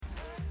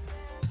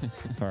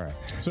All right.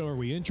 So are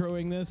we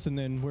introing this, and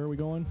then where are we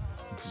going?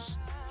 Just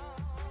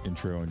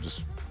intro and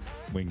just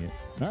wing it.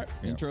 All right.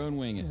 Yeah. Intro and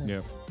wing it.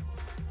 Yep.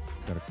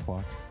 Got a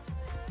clock.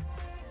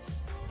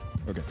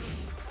 Okay.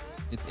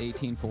 It's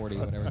 1840,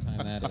 whatever time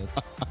that is.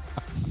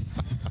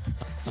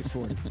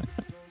 6:40.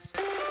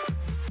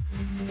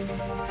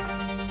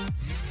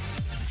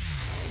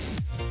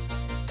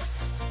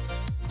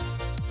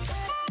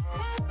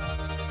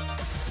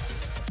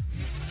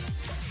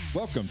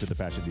 Welcome to the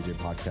Passion DJ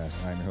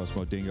Podcast. I'm your host,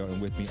 Mo Dingo, and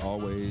with me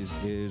always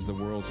is the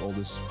world's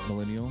oldest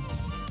millennial,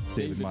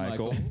 David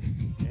Michael.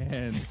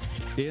 And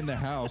in the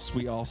house,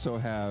 we also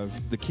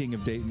have the king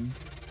of Dayton,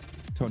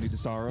 Tony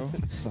DeSaro.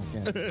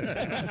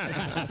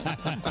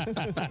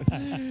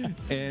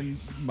 and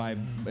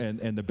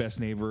the best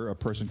neighbor a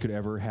person could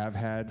ever have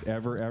had,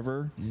 ever,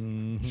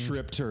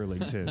 Trip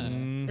Turlington.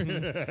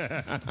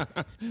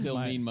 Still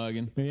mean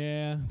mugging.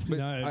 Yeah. But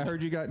No, I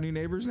heard you got new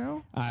neighbors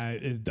now?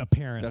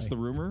 apparently. That's the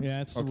rumor?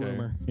 Yeah, it's the Okay.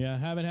 rumor. Yeah,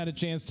 haven't had a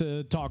chance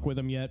to talk with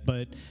him yet,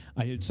 but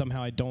I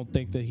don't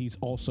think that he's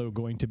also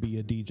going to be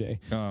a DJ.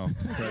 Oh,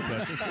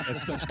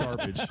 that's such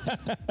garbage.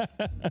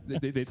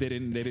 They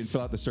didn't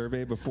fill out the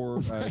survey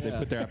before they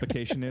put their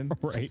application in.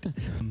 Right.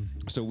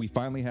 So we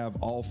finally have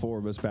all four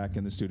of us back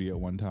in the studio at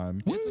one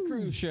time. It's a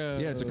cruise show.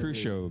 Yeah, it's a cruise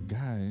show.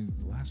 Guy,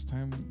 last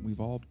time we've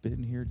all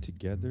been here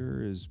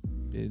together has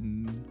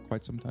been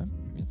quite some time.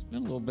 It's been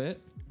a little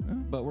bit,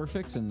 but we're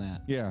fixing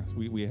that. Yeah,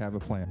 we have a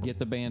plan. Get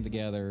the band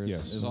together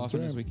Yes. as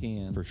often as we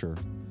can. For sure.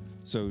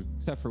 So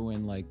Except for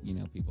when,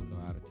 people go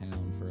out of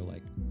town for,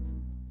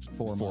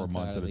 4 months. 4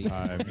 months out at of a the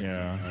time.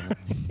 Yeah.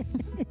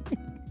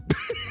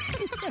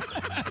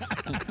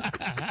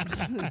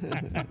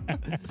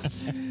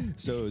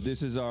 So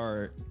this is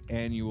our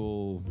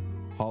annual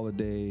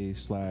holiday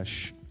 /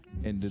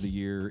 end of the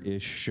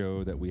year-ish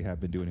show that we have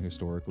been doing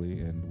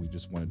historically, and we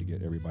just wanted to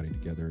get everybody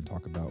together and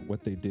talk about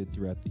what they did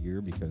throughout the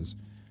year, because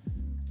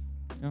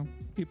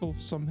people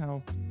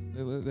somehow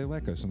they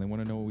like us and they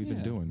want to know what we've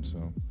been doing.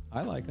 So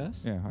I like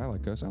us. yeah, I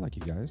like us. I like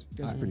you guys.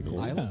 You guys are pretty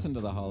cool. I listen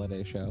to the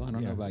holiday show. I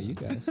don't know about you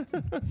guys.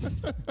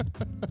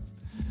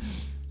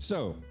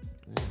 So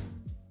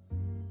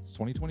it's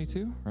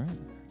 2022, right?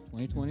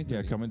 2023.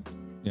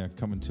 Yeah,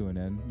 coming to an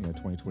end.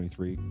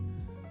 2023.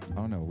 I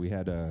don't know. We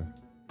had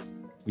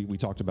we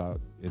talked about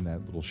in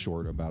that little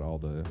short about all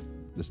the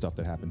stuff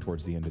that happened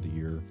towards the end of the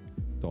year,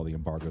 with all the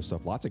embargo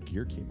stuff. Lots of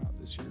gear came out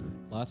this year.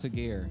 Lots of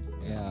gear.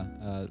 Yeah.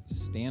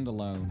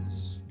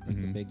 Standalones are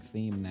the big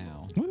theme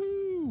now.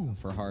 Woo!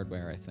 For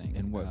hardware, I think.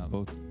 And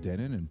both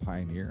Denon and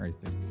Pioneer, I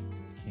think,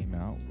 came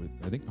out with.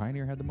 I think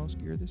Pioneer had the most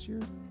gear this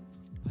year.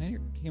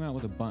 Pioneer came out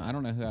with a bunch. I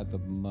don't know who had the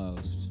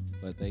most,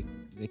 but they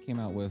came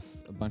out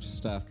with a bunch of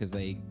stuff because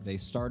they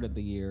started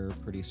the year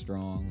pretty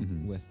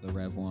strong with the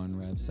Rev 1,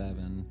 Rev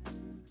 7,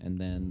 and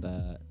then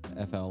the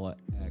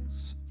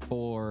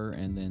FLX4,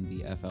 and then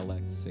the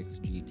FLX6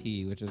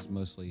 GT, which is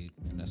mostly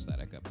an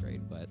aesthetic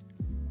upgrade, but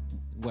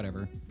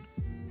whatever.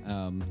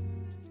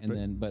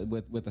 But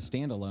with the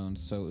standalones,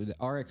 so the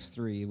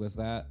RX3, was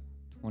that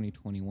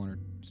 2021 or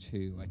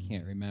 2? I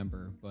can't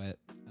remember, but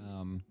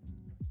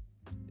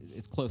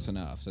it's close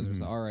enough. So there's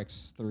the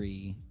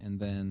RX3, and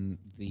then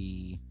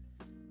the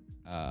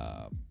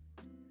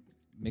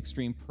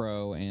Mixstream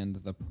Pro and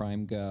the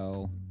Prime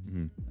Go.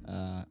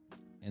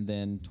 And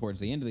then towards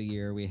the end of the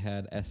year, we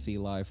had SC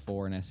Live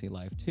 4 and SC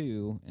Live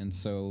 2. And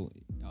so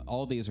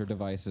all these are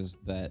devices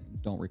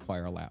that don't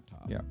require a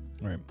laptop. Yeah,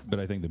 Right. But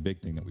I think the big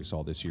thing that we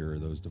saw this year are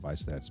those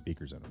devices that had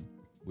speakers in them,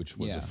 which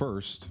was the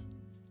first.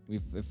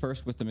 We've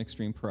first with the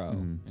Mixstream Pro,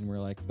 and we're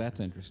like, that's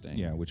interesting.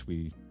 Yeah, which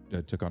we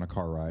took on a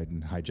car ride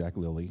and hijacked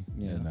Lily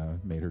and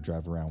made her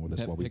drive around with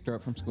us while we picked her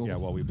up from school. Yeah,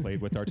 while we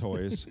played with our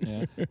toys.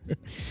 Yeah.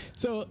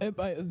 So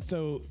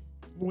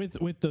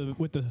with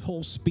the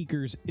whole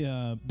speakers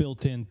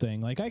built-in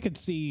thing, I could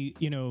see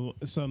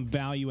some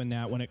value in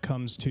that when it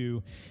comes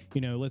to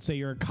let's say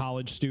you're a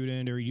college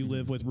student or you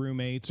live with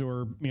roommates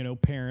or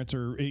parents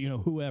or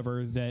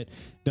whoever that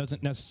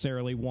doesn't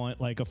necessarily want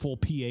a full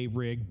PA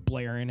rig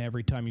blaring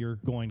every time you're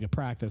going to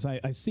practice.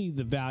 I see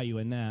the value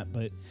in that,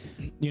 but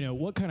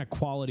what kind of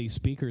quality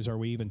speakers are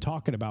we even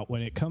talking about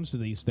when it comes to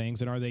these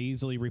things, and are they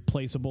easily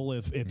replaceable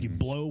if you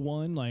blow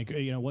one?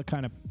 What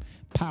kind of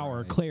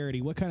power,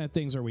 clarity, what kind of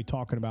things are we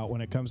talking about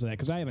when it comes to that?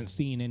 Because I haven't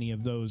seen any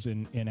of those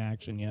in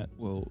action yet.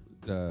 Well,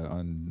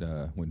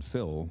 when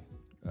Phil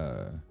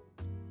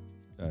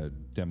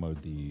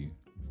demoed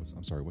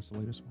what's the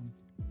latest one?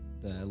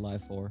 The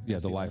Live 4. Yeah,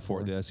 the SC Live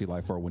 4, the SC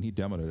Live 4. When he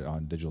demoed it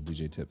on Digital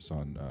DJ Tips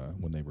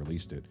when they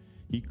released it,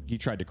 he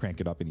tried to crank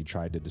it up and he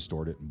tried to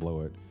distort it and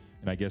blow it.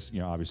 And I guess,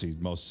 obviously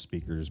most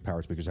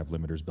power speakers have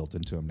limiters built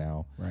into them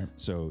now. Right.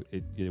 So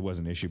it was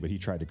an issue, but he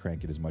tried to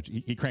crank it as much.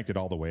 He cranked it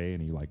all the way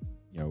and he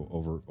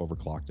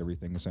overclocked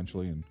everything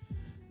essentially. And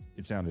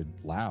it sounded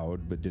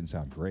loud, but didn't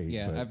sound great.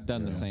 Yeah, but, I've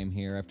done the same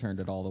here. I've turned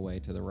it all the way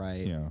to the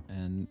right. Yeah.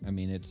 And I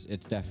mean, it's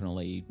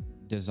definitely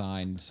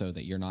designed so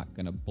that you're not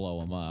going to blow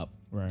them up.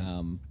 Right.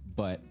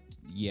 But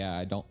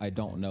yeah, I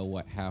don't know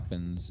what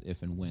happens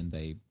if and when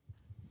they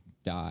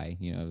die.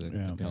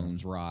 The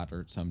cones rot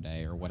or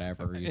someday or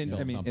whatever. And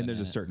there's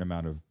a certain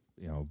amount of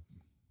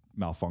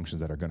malfunctions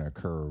that are going to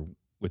occur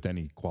with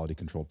any quality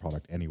controlled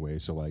product anyway.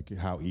 So like,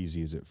 how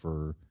easy is it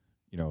for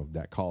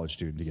that college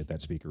student to get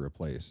that speaker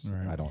replaced?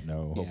 Right. I don't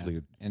know. Yeah.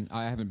 Hopefully, and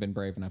I haven't been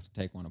brave enough to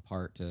take one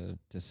apart to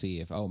see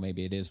if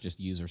maybe it is just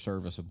user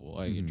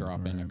serviceable. You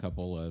drop in a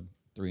couple of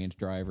 3-inch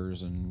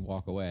drivers and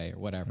walk away or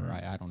whatever.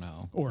 I don't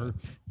know. Or,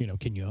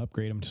 can you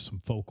upgrade them to some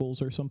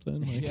focals or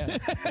something? Like, Yeah,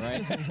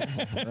 right.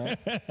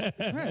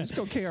 man, let's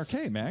go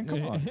KRK, man.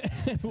 Come on.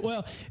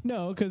 well,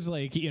 no, because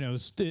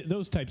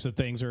those types of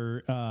things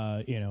are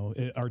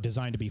are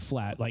designed to be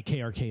flat. Like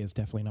KRK is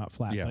definitely not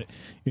flat, Yeah.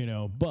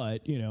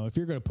 but if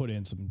you're going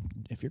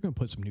to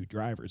put some new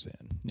drivers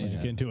in,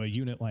 like into a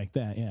unit like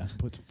that,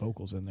 put some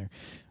focals in there.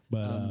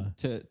 But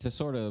To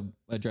sort of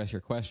address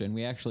your question,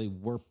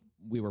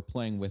 we were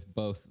playing with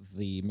both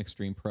the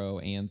Mixstream Pro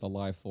and the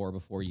Live 4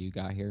 before you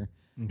got here.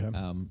 okay,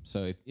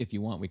 So if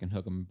you want, we can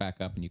hook them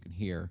back up and you can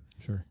hear.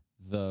 sure,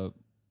 The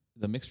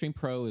Mixstream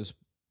Pro is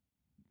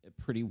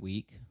pretty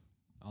weak,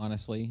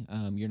 honestly.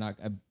 You're not.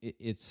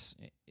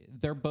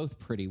 They're both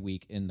pretty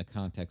weak in the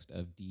context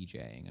of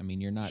DJing. I mean,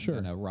 you're not Sure.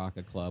 gonna rock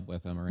a club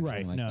with them or anything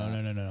right? like No,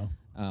 that.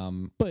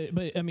 no.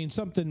 But I mean,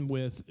 something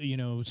with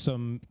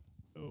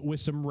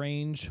some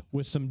range,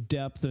 with some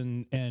depth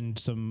and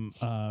some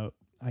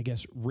I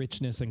guess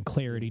richness and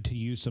clarity to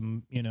use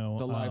some The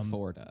Live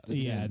 4 does.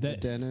 yeah The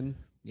that Denon.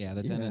 Yeah,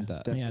 the Denon does.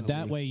 definitely. yeah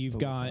that way you've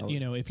got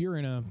Overpowered. if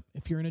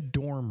you're in a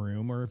dorm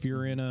room or if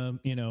you're in a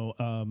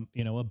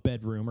a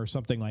bedroom or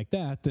something like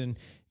that, then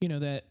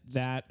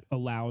that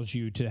allows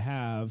you to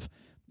have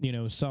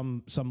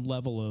some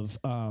level of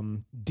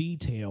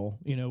detail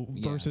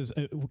versus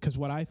because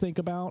what I think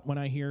about when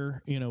I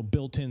hear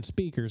built-in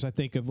speakers, I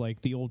think of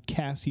like the old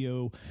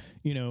Casio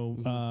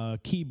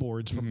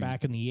keyboards from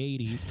back in the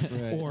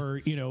 80s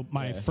or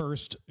my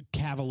first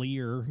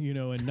Cavalier in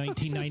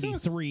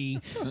 1993.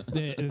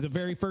 the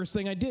very first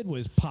thing I did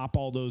was pop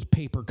all those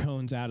paper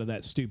cones out of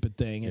that stupid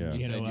thing and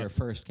You said your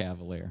first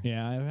Cavalier.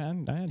 yeah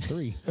I had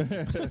 3.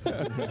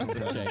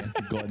 Just checking.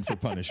 Glutton for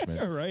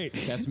punishment. Right.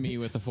 That's me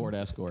with the Ford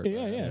Escort.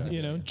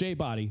 Yeah, J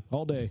body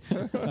all day.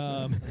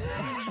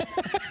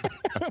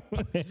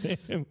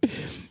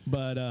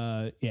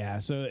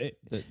 So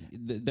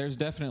There's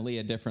definitely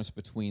a difference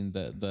between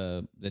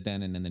the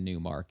Denon and the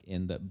Newmark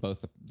in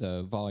both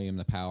the volume,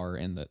 the power,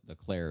 and the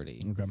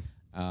clarity. okay.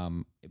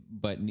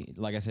 But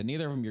like I said,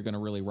 neither of them you're going to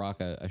really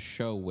rock a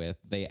show with.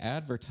 They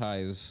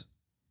advertise,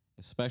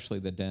 especially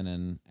the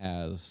Denon,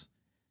 as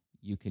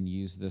you can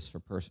use this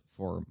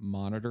for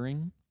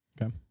monitoring.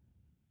 Okay.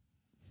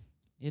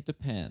 It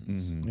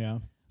depends. Yeah.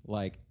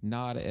 Like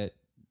not at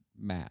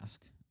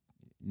mask,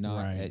 not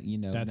Right. at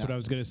That's not- what I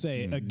was gonna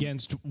say.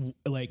 Against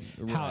like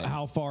Right.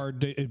 how far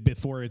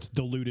before it's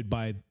diluted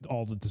by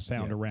all of the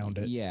sound around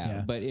it.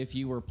 Yeah, but if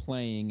you were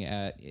playing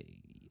at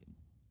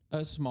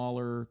a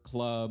smaller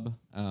club,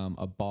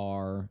 a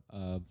bar,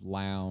 a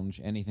lounge,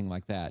 anything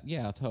like that,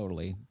 yeah,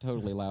 totally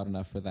loud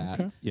enough for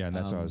that. Yeah, and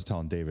that's what I was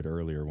telling David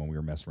earlier when we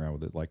were messing around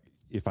with it. Like,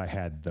 if I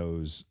had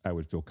those, I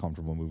would feel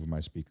comfortable moving my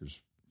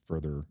speakers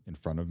further in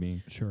front of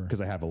me. Sure. Because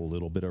I have a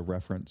little bit of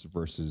reference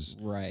versus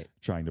Right.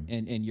 trying to.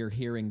 And you're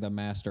hearing the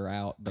master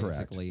out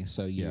basically,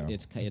 so Yeah.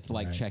 it's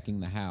like checking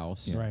the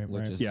house, Right,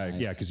 which right. is Yeah, nice.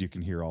 yeah, because you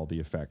can hear all the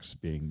effects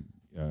being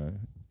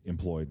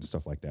employed and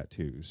stuff like that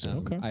too. So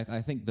Okay.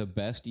 I think the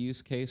best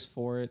use case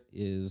for it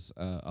is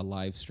a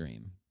live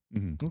stream.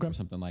 Okay. Or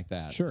something like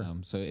that. Sure.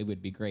 So it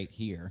would be great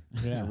here,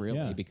 Yeah, really,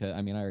 yeah. because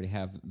I mean I already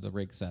have the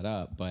rig set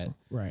up, but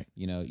Right.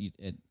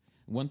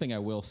 one thing I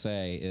will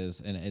say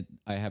is, and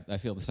I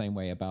feel the same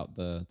way about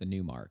the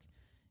Newmark,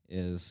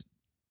 is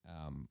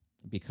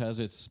because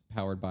it's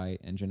powered by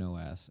Engine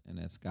OS and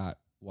it's got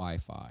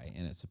Wi-Fi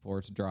and it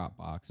supports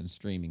Dropbox and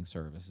streaming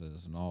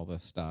services and all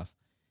this stuff.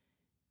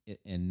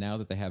 And now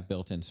that they have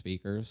built-in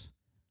speakers,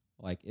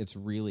 like it's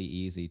really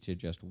easy to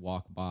just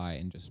walk by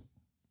and just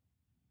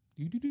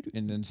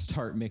and then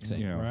start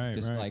mixing, Yeah. Right,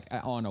 just right. like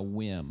on a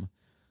whim.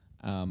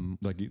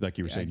 like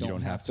you were saying, you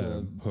don't have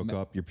to hook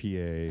up your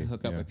PA.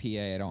 Hook up a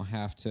PA. I don't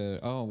have to.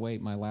 Oh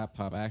wait, my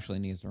laptop actually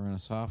needs to run a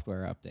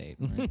software update.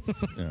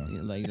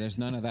 Right? Like there's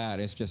none of that.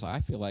 It's just I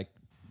feel like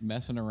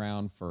messing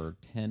around for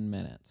 10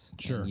 minutes.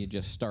 Sure. And you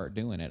just start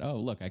doing it. Oh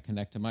look, I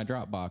connect to my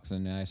Dropbox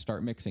and I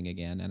start mixing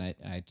again, and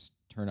I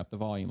turn up the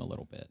volume a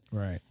little bit.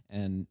 Right.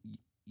 And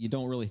you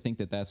don't really think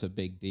that that's a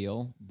big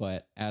deal,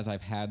 but as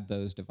I've had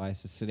those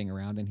devices sitting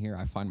around in here,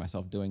 I find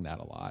myself doing that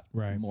a lot,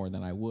 Right. more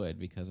than I would,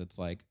 because it's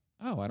like,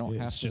 oh, I don't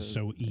have It's to. just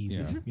so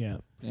easy. Yeah.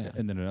 Yeah.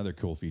 And then another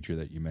cool feature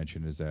that you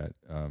mentioned is that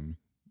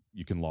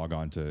you can log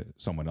on to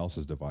someone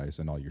else's device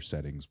and all your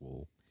settings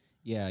will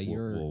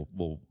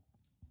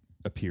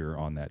appear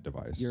on that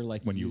device. Your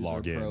like when you user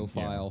log in.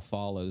 profile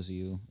follows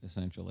you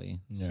essentially.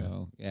 Yeah.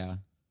 So yeah,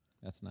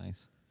 that's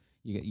nice.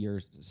 You get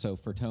yours. So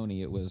for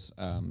Tony, it was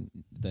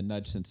the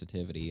nudge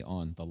sensitivity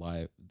on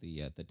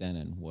the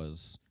Denon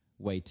was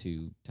way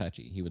too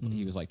touchy. He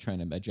was like trying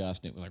to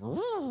adjust, and it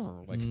was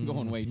like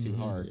going way too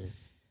hard. And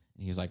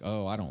he was like,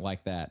 "Oh, I don't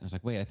like that." And I was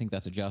like, "Wait, I think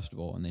that's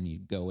adjustable." And then you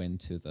go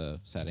into the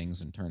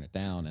settings and turn it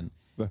down. And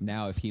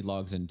now, if he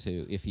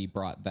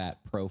brought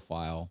that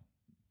profile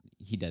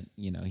he did,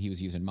 he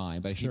was using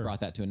mine, but if he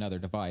brought that to another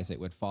device, it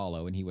would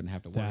follow and he wouldn't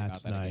have to worry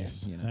That's about that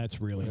nice. again.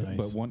 That's really nice.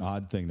 But one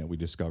odd thing that we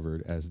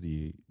discovered as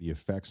the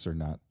effects are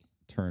not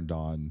turned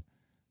on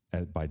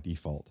by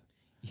default.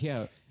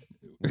 Yeah.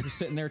 We're just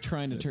sitting there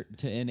trying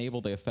to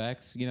enable the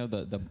effects,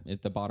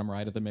 at the bottom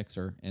right of the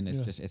mixer, and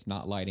it's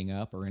not lighting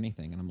up or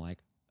anything. And I'm like,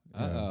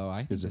 I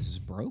think this is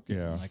broken.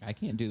 Yeah. Like, I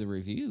can't do the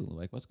review.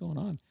 Like, what's going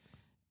on?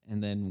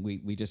 And then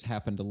we just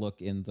happened to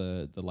look in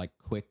the like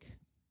quick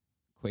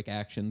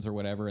actions or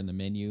whatever in the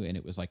menu, and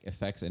it was like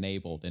effects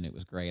enabled, and it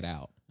was grayed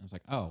out. I was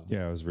like, oh.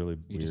 Yeah, it was really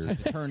You weird. just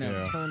had to turn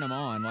them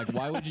on. Like,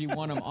 why would you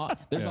want them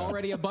off? There's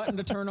already a button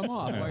to turn them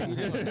off. Why are you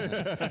doing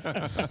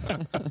that?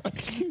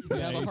 You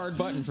have a hard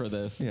button for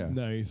this. Yeah.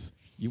 Nice.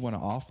 You want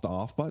to off the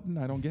off button?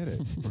 I don't get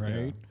it.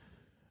 Right.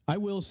 I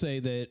will say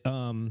that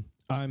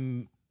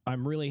I'm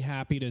really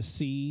happy to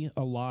see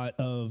a lot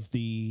of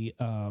the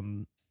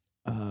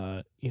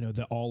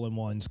the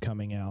all-in-ones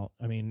coming out.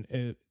 I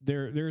mean,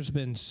 there's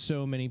been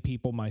so many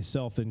people,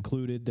 myself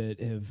included,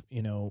 that have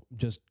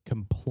just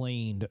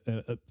complained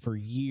for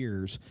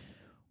years.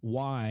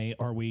 Why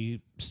are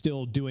we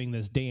still doing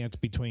this dance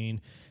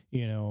between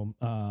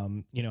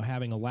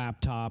having a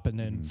laptop, and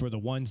then for the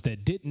ones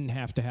that didn't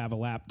have to have a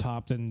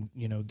laptop, then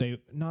they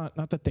not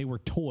that they were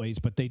toys,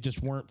 but they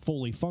just weren't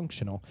fully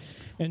functional.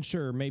 And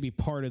sure, maybe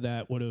part of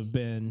that would have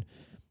been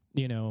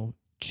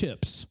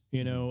chips,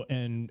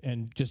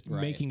 and just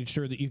making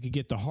sure that you could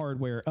get the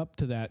hardware up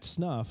to that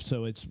snuff.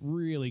 So it's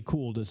really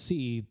cool to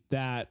see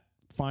that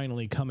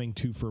finally coming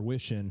to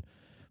fruition.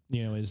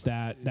 Is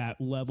that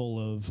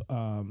level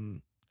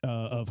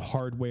of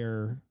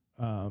hardware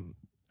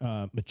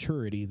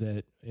maturity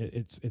that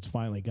it's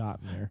finally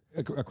gotten there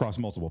Across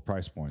multiple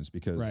price points,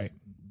 because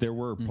there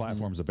were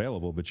platforms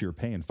available, but you were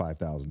paying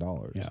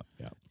 $5,000. Yeah.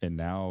 And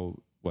now,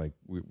 like,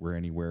 we're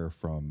anywhere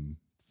from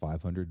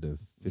 $500 to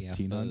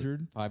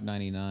 $1,500.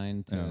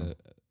 $599 to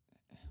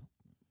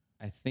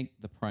I think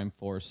the Prime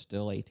 4 is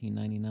still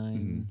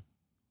 $1,899.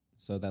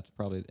 So that's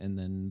probably, and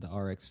then the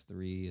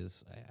RX3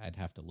 is, I'd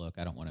have to look.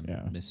 I don't want to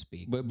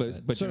misspeak.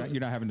 But so, you're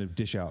not having to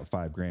dish out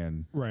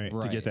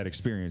 $5,000 to get that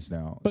experience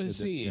now. But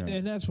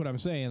and that's what I'm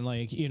saying.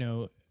 Like,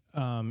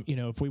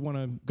 if we want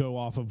to go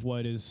off of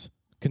what is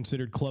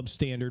considered club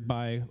standard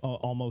by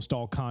almost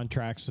all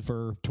contracts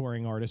for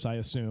touring artists, I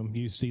assume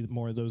you see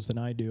more of those than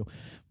I do.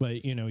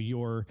 But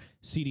your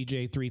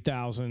CDJ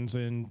 3000s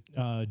and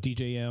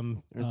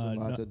DJM. There's a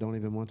lot that don't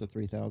even want the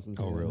 3000s.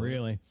 Oh,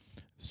 really?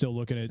 Still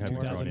looking at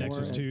 2000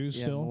 Nexus 2s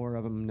still? Yeah, more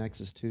of them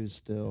Nexus 2s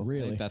still.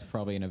 Really? I think that's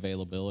probably an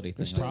availability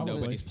thing. Probably.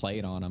 Nobody's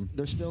played on them.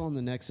 They're still on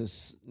the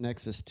Nexus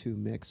 2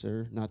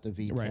 mixer, not the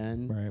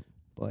V10. Right.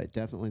 But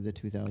definitely the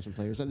 2000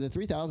 players. The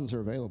 3000s are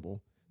available.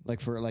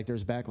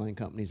 There's backline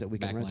companies that we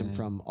can rent them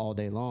from all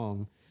day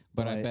long.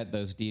 But I bet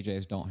those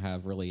DJs don't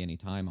have really any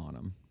time on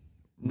them.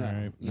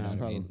 No,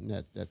 probably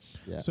that's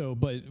So,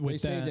 but with they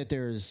say that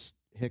there's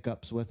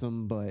hiccups with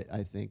them, but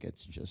I think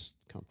it's just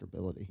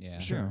comfortability. Yeah,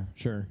 Sure.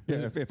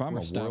 Yeah, if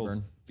I'm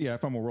stubborn.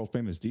 if I'm a world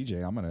famous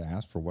DJ, I'm going to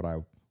ask for what I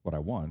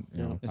want. It's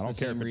I don't the care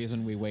same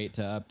reason we wait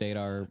to update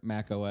our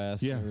Mac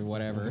OS or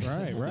whatever.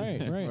 Right.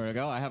 We're like,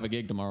 I have a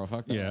gig tomorrow.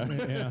 Fuck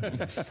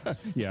that.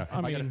 Yeah.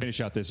 I got to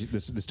finish out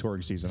this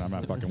touring season. I'm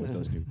not fucking with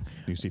those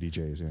new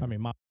CDJs. Yeah. I mean,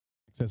 my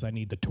says I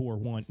need the Tour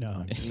 1.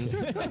 No.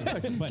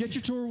 Get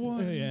your Tour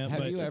 1. Yeah.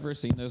 Have you ever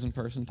seen those in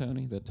person,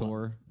 Tony? The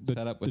Tour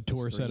setup with the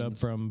Tour setup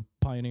from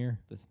Pioneer?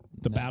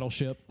 The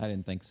Battleship? I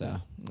didn't think so.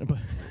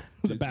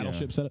 The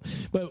Battleship setup.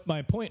 But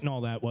my point in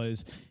all that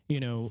was,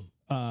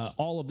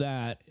 all of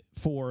that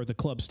for the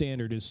club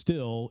standard is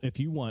still, if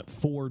you want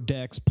 4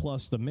 decks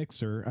plus the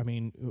mixer, I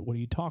mean, what are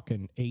you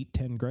talking?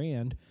 $8-10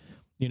 grand,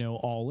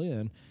 all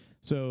in.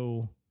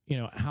 So,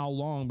 how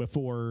long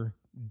before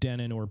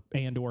Denon or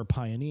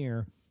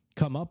Pioneer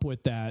come up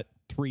with that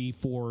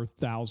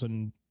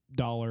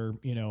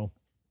 $3,000-$4,000,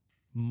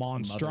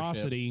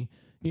 monstrosity,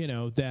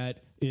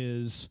 that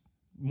is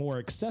more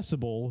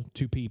accessible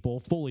to people,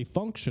 fully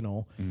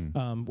functional,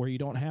 where you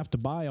don't have to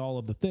buy all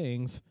of the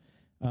things.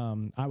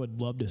 I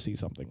would love to see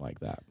something like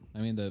that. I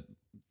mean, the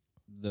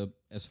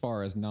as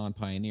far as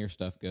non-Pioneer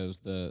stuff goes,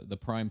 the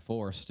Prime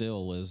 4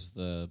 still is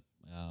the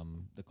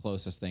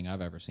closest thing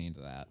I've ever seen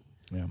to that.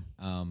 Yeah.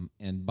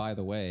 And by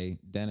the way,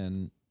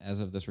 Denon, as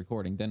of this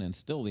recording, Denon's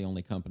still the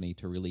only company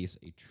to release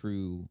a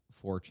true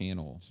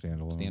 4-channel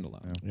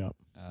standalone. Yeah.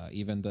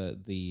 Even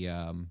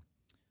the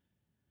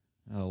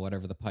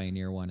whatever the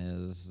Pioneer one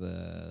is,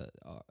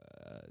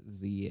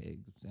 Z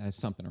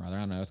something or other. I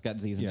don't know. It's got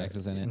Z's and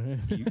X's in it.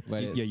 You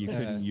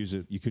couldn't use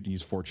it. You couldn't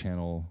use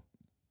 4-channel.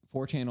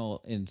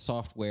 4-channel in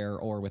software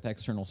or with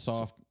external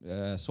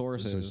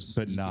sources,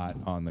 but not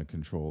on the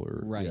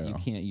controller. Right, you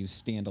can't use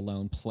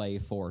standalone play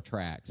 4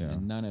 tracks,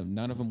 and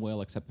none of them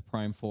will except the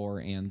Prime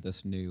 4 and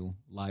this new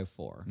Live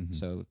 4.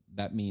 So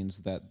that means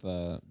that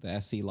the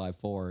SC Live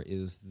 4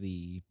 is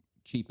the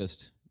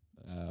cheapest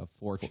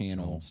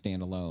 4-channel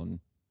standalone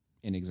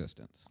in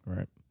existence.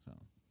 Right. So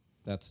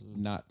That's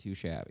not too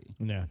shabby.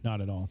 No,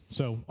 not at all.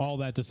 So all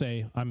that to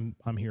say, I'm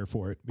here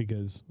for it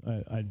because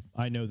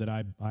I know that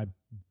I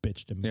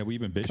bitched him. Yeah, we've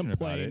been bitching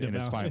about it, and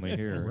it's finally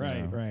here.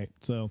 Right, right.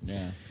 So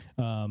Yeah.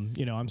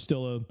 I'm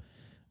still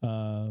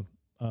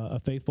a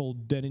faithful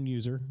Denon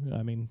user.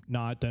 I mean,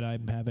 not that I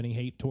have any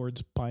hate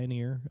towards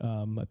Pioneer.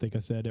 I think I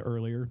said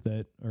earlier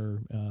that,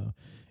 or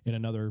in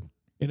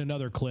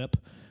another clip,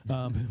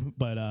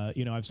 but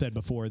I've said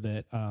before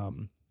that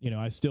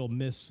I still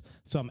miss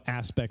some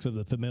aspects of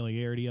the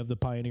familiarity of the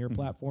Pioneer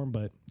platform.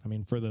 But I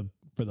mean, for the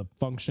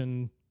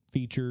function,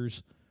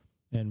 features,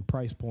 and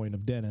price point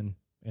of Denon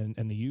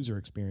and the user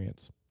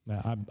experience,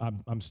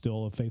 I'm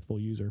still a faithful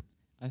user.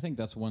 I think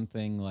that's one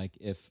thing. Like,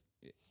 if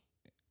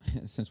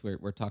since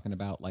we're talking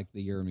about like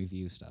the year in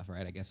review stuff,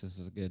 right? I guess this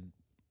is a good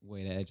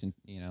way to edge and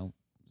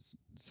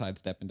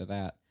sidestep into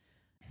that.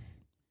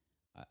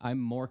 I'm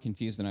more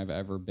confused than I've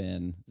ever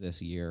been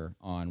this year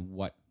on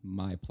what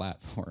my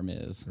platform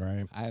is.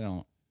 Right. I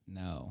don't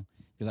know,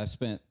 because I've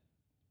spent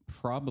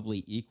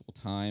probably equal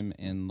time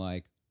in,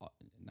 like,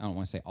 I don't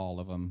want to say all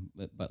of them,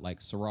 but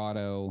like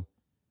Serato,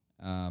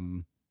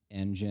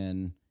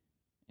 Engine,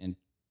 and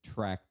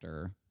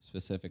Traktor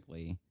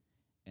specifically.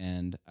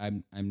 And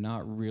I'm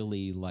not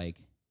really like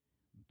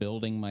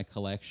building my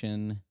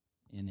collection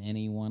in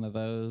any one of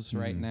those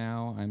right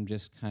now. I'm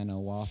just kind of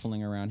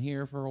waffling around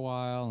here for a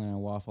while, and I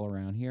waffle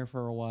around here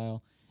for a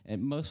while,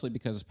 and mostly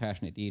because it's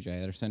Passionate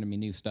DJ. They're sending me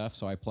new stuff,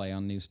 so I play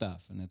on new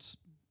stuff, and it's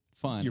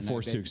fun. You're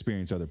forced to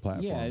experience other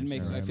platforms. Yeah, it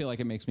makes. I feel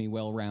like it makes me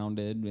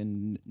well-rounded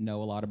and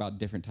know a lot about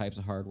different types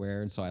of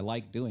hardware, and so I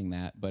like doing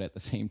that. But at the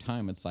same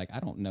time, it's like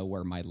I don't know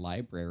where my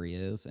library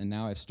is, and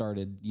now I've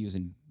started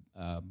using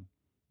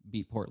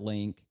Beatport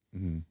Link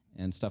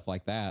and stuff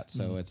like that.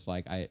 So it's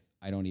like I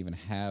don't even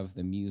have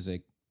the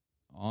music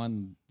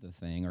on the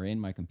thing or in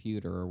my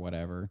computer or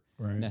whatever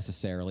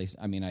necessarily.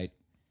 I mean, I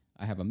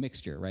have a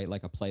mixture, right?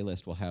 Like a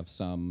playlist will have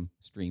some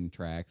stream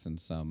tracks and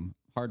some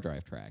hard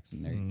drive tracks,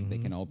 and they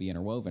can all be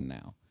interwoven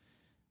now.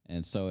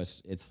 And so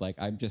it's like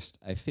I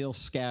feel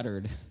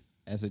scattered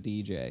as a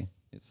DJ.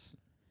 It's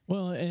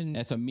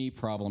a me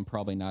problem,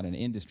 probably not an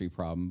industry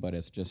problem, but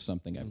it's just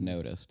something I've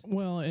noticed.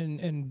 Well,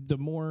 and the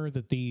more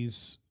that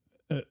these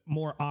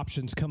more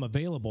options come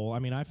available, I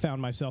mean, I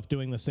found myself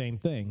doing the same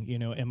thing.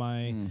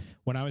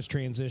 When I was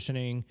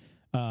transitioning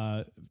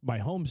my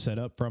home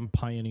setup from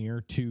Pioneer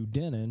to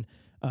Denon,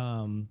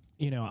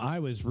 I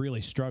was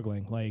really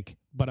struggling,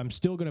 but I'm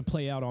still going to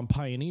play out on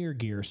Pioneer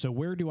gear. So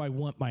where do I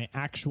want my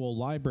actual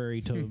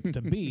library to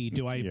be?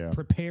 Do I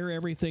prepare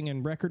everything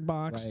in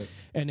Rekordbox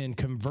and then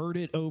convert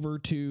it over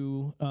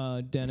to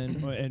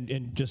Denon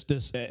and just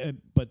this?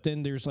 But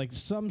then there's like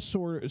some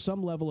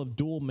level of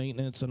dual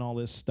maintenance and all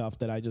this stuff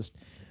that I just,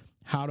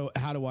 how do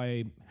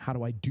I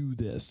do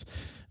this?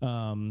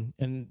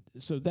 And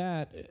so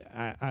that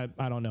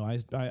I don't know.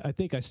 I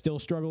think I still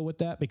struggle with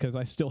that because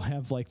I still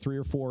have like 3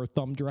 or 4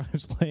 thumb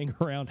drives laying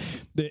around.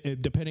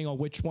 Depending on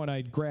which one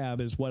I grab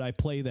is what I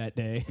play that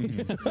day.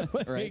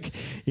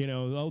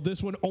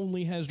 This one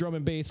only has drum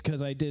and bass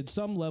because I did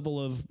some level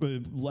of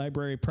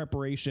library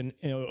preparation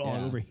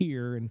over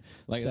here and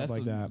stuff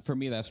like that. For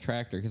me, that's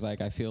Traktor because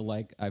I feel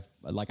like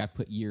I've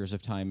put years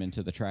of time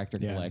into the Traktor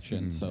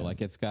collection. So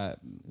it's got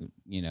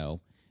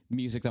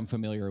music I'm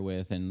familiar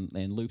with and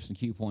loops and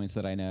cue points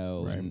that I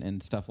know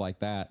and stuff like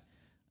that.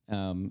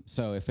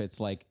 So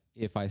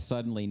if I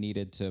suddenly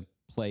needed to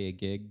play a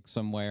gig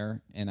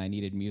somewhere and I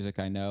needed music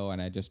I know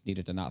and I just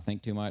needed to not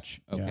think too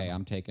much,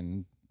 I'm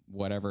taking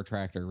whatever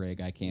Traktor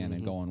rig I can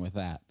and going with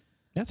that.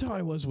 That's how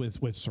I was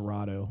with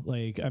Serato.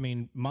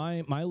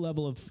 My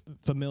level of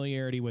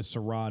familiarity with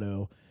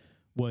Serato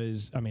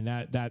was,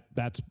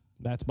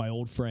 that's my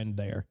old friend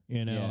there.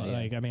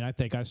 I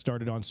think I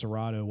started on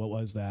Serato. What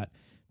was that?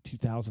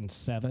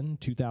 2007,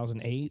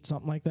 2008,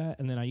 something like that.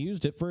 And then I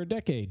used it for a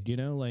decade,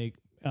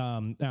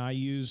 I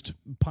used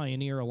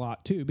Pioneer a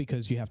lot too,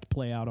 because you have to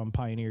play out on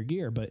Pioneer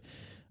gear. But,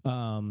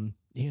 so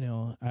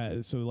now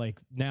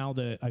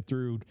that I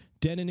threw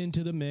Denon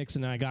into the mix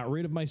and I got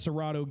rid of my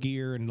Serato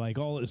gear and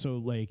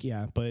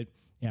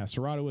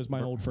Serato was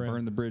my old friend.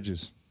 Burn the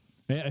bridges.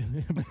 Yeah.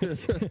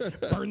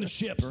 Burn the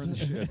ships.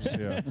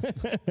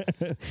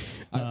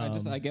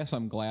 I guess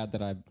I'm glad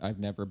that I've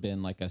never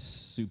been like a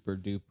super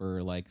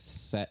duper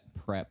set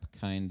prep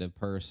kind of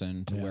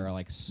person to where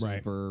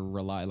super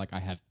rely, I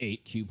have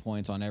 8 cue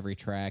points on every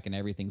track and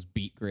everything's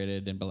beat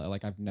gridded and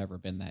I've never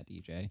been that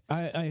DJ.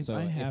 If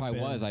I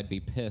was, I'd be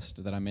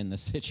pissed that I'm in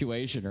this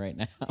situation right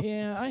now.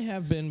 Yeah, I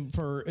have been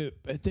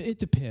it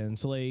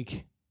depends.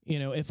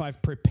 If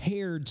I've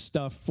prepared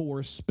stuff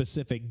for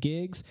specific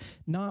gigs,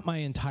 not my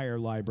entire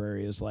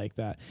library is like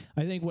that.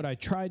 I think what I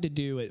tried to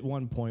do at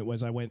one point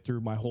was I went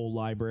through my whole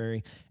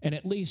library and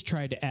at least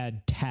tried to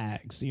add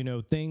tags,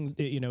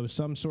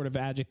 some sort of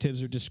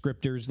adjectives or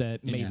descriptors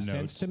that made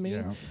sense to me.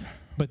 Yeah.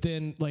 But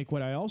then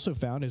what I also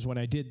found is when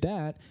I did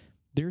that,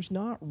 there's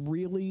not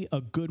really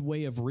a good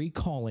way of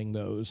recalling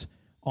those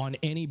on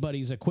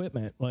anybody's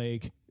equipment,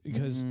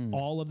 because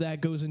all of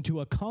that goes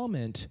into a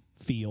comment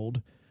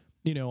field,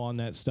 on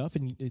that stuff.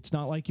 And it's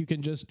not like you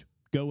can just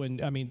go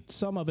and, I mean,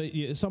 some of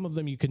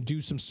them you can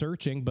do some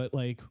searching, but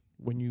like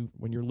when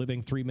you're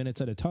living 3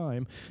 minutes at a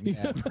time,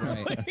 Yeah,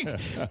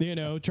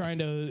 right. trying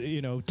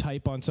to,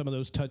 type on some of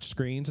those touch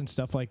screens and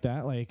stuff like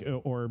that, like,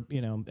 or,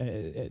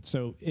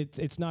 so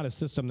it's not a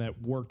system that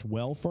worked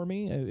well for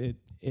me.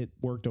 It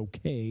worked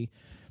okay,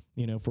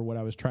 for what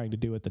I was trying to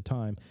do at the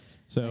time.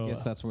 So I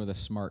guess that's where the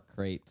smart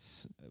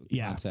crates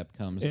concept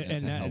comes.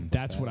 And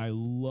that's what I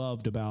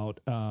loved about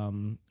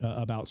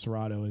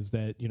Serato is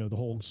that, the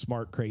whole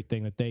smart crate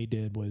thing that they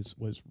did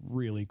was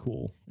really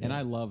cool. And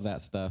I love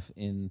that stuff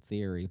in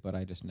theory, but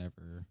I just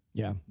never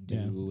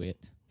do it.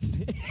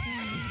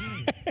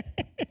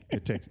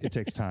 It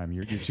takes time.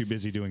 You're too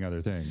busy doing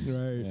other things.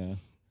 Right. Yeah.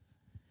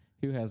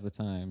 Who has the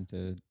time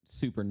to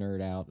super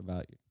nerd out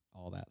about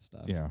all that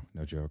stuff? Yeah,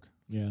 no joke.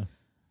 Yeah.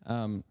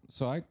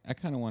 So I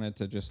kind of wanted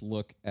to just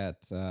look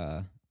at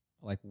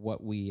like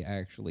what we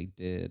actually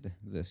did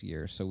this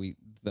year. So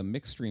the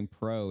Mixstream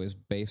Pro is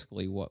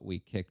basically what we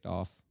kicked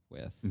off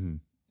with. Mm-hmm.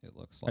 It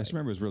looks I like. just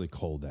remember it was really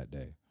cold that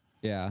day.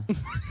 Yeah.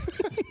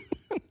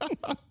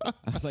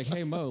 I was like,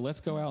 "Hey Mo, let's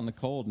go out in the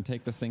cold and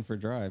take this thing for a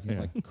drive." He's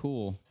like,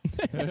 "Cool."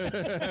 when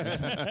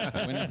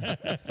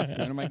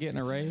am I getting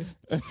a raise?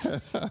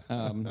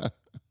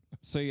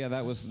 So yeah,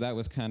 that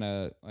was kind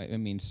of, I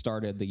mean,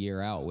 started the year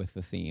out with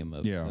the theme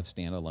of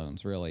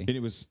standalones, really. And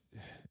it was,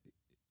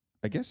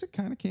 I guess it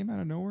kind of came out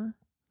of nowhere,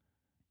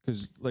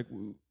 because like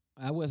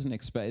I wasn't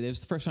expecting. It was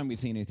the first time we'd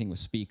seen anything with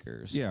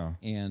speakers. Yeah,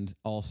 and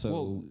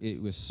also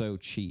it was so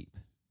cheap.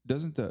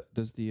 Does the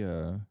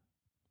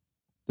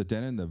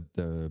Denon,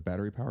 the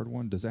battery powered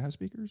one, does that have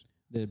speakers?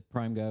 The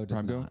Prime Go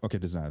does not. Okay,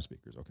 does not have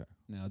speakers. Okay.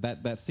 No,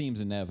 that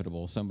seems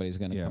inevitable. Somebody's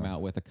going to come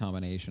out with a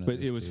combination of But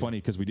those it was funny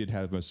because we did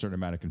have a certain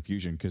amount of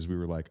confusion because we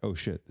were like, oh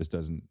shit, this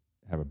doesn't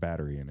have a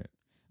battery in it.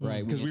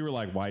 Right. Because we were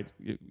like, why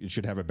it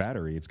should have a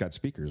battery? It's got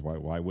speakers.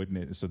 Why wouldn't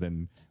it? So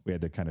then we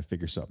had to kind of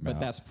figure something out. But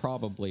that's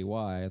probably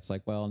why. It's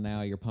like, well,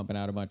 now you're pumping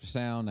out a bunch of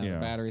sound. Now the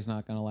battery's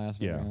not going to last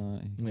very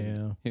long.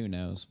 Yeah. Who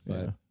knows?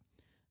 But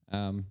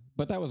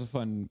that was a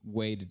fun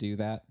way to do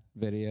that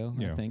video,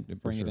 I think, to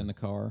bring it in the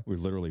car. We're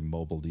literally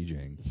mobile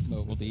DJing.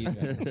 Mobile DJ,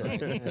 that's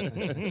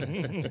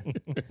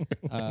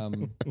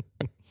right.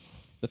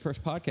 The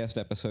first podcast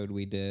episode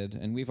we did,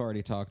 and we've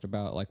already talked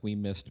about, like, we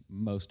missed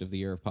most of the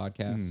year of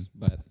podcasts,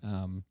 but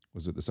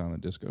was it the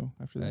silent disco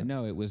after that?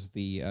 no, it was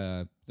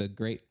the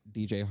great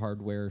DJ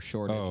hardware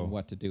shortage and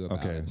what to do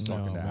about it.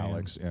 Talking to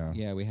Alex,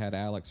 Yeah, we had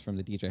Alex from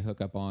the DJ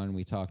Hookup on.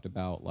 We talked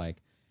about,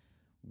 like,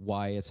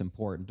 why it's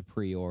important to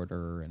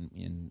pre-order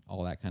and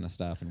all that kind of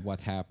stuff, and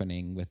what's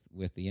happening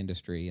with the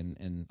industry,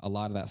 and a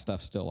lot of that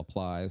stuff still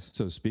applies.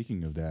 So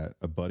speaking of that,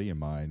 a buddy of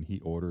mine, he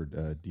ordered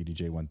a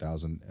DDJ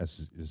 1000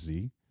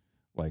 SZ,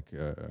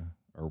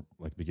 or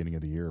beginning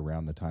of the year,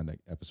 around the time that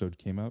episode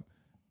came up.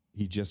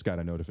 He just got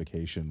a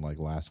notification like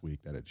last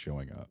week that it's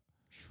showing up.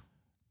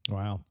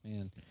 Wow.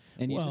 Man.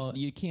 And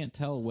you can't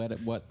tell what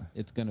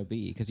it's going to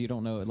be, because you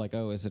don't know, like,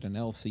 oh, is it an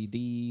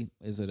LCD?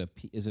 Is it a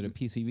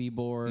PCB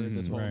board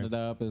that's holding it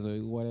up?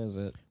 What is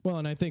it? Well,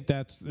 and I think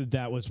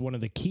that was one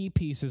of the key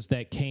pieces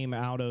that came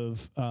out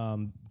of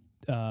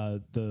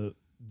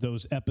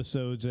those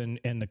episodes and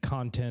the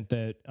content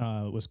that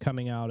was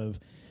coming out of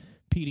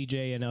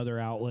PDJ and other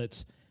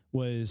outlets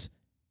was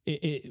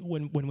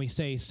when we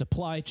say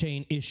supply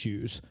chain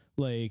issues,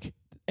 like,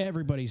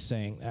 everybody's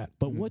saying that,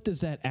 but what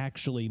does that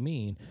actually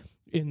mean?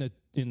 In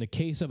the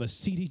case of a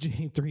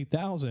CDJ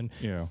 3000,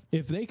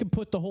 if they could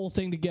put the whole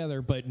thing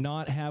together but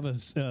not have an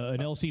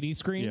LCD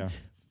screen,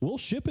 we'll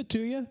ship it to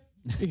you.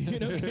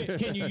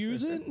 Can you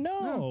use it?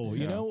 No.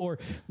 Or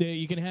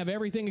you can have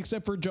everything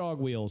except for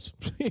jog wheels.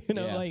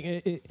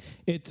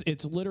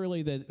 It's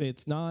literally that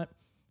it's not.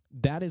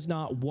 That is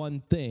not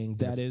one thing.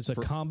 That is a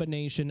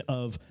combination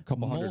of a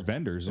couple hundred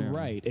vendors. Yeah.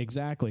 Right,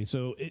 exactly.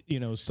 So,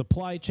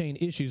 supply chain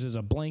issues is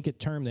a blanket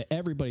term that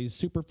everybody's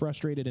super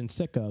frustrated and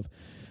sick of.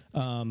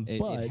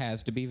 But it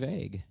has to be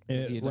vague.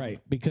 Right,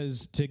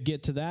 because to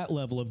get to that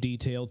level of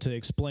detail, to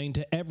explain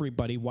to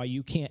everybody why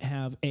you can't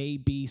have A,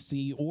 B,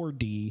 C, or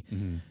D,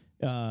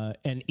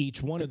 and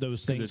each one of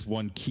those things. There's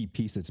one key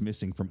piece that's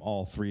missing from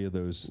all three of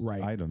those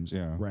items.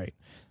 Yeah. Right.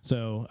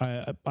 So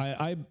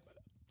I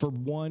for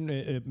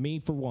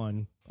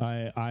one,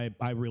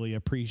 I really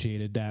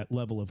appreciated that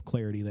level of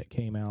clarity that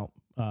came out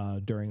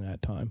during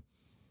that time.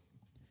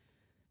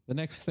 The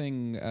next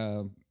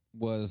thing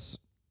was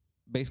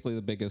basically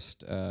the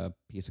biggest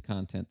piece of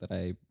content that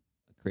I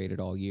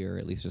created all year,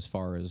 at least as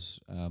far as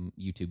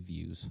YouTube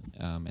views,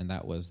 and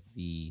that was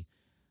the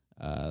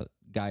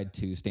guide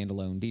to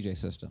standalone DJ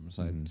systems.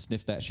 I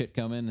sniffed that shit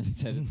coming and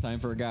said it's time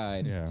for a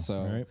guide.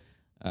 So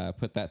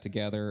put that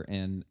together,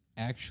 and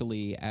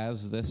actually,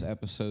 as this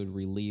episode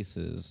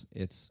releases,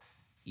 it's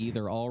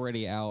either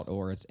already out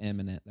or it's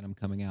imminent that I'm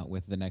coming out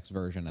with the next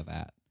version of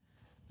that.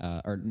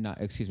 Not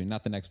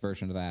the next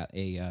version of that,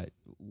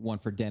 one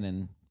for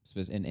Denon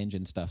and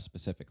engine stuff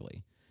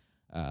specifically.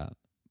 But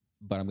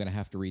I'm going to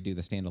have to redo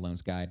the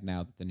standalones guide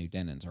now that the new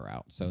Denons are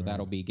out. So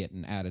that'll be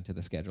getting added to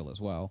the schedule as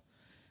well.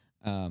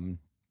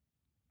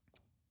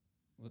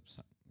 Whoops,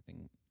 I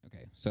think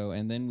Okay, so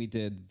and then we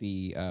did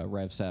the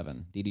Rev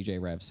 7,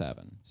 DDJ Rev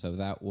 7. So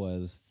that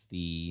was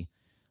the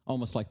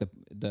almost like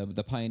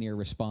the pioneer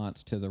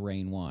response to the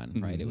Rain 1,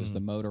 right? It was the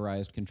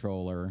motorized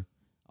controller,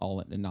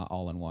 not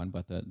all in one,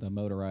 but the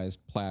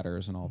motorized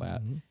platters and all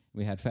that.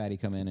 We had Fatty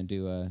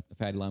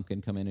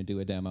Lumpkin come in and do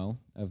a demo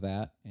of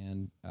that,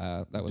 and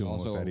that was Doing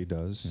also what Fatty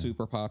does,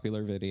 super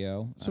popular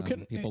video. So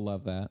people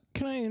love that.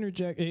 Can I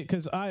interject?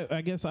 Because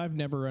I guess I've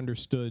never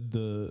understood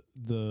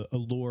the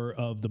allure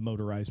of the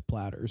motorized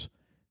platters.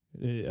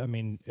 I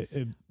mean,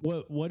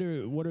 what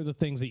are the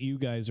things that you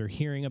guys are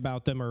hearing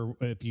about them, or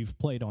if you've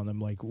played on them?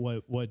 Like,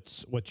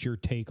 what's your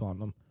take on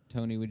them?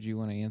 Tony, would you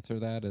want to answer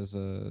that as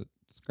a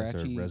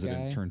scratchy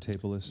resident guy?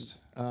 turntablist?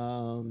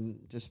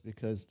 Just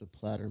because the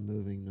platter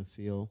moving, the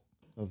feel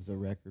of the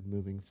record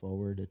moving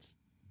forward, it's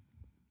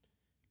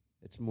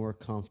more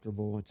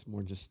comfortable. It's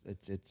more just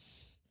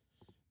it's.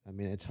 I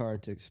mean, it's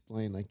hard to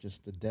explain, like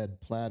just the dead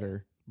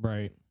platter,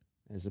 Right.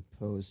 as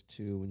opposed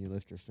to when you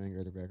lift your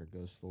finger, the record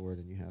goes forward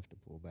and you have to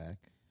pull back.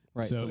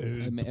 Right. So,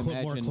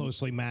 more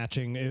closely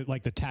matching,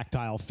 like the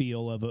tactile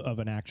feel of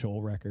an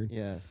actual record.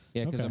 Yes.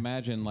 Yeah, because Okay.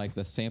 imagine like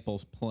the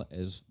sample's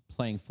is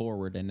playing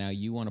forward, and now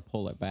you want to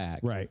pull it back.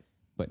 Right.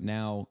 But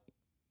now,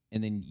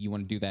 and then you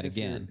want to do that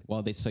again.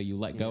 Well, so you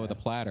let go of the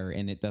platter,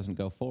 and it doesn't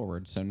go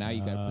forward. So now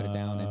you got to put it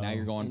down, and now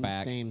you're going In the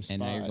back, same and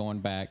now you're spot. going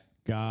back.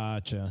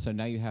 Gotcha. So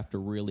now you have to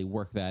really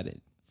work that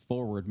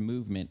forward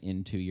movement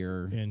into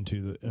your.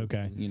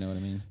 Okay. You know what I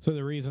mean? So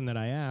the reason that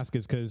I ask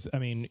is because, I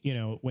mean,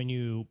 when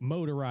you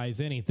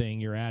motorize anything,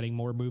 you're adding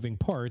more moving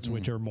parts,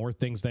 which are more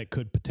things that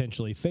could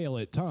potentially fail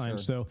at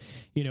times. So,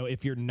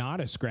 if you're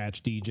not a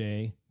scratch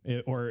DJ,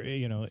 or,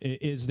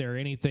 is there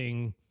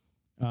anything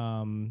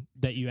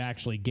that you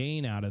actually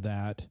gain out of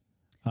that?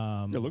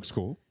 It looks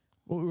cool.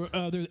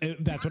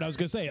 That's what I was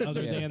going to say.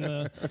 Other than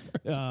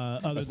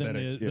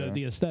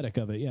the aesthetic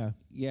of it, yeah.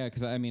 Yeah,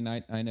 because I mean,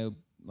 I know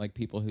like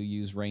people who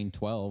use Rain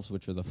 12s,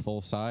 which are the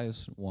full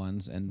size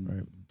ones,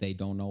 and they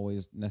don't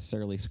always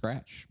necessarily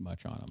scratch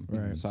much on them.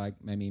 Right. So I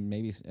mean,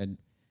 maybe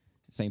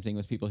same thing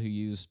with people who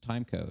use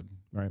time code.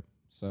 Right.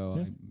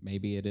 So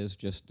maybe it is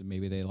just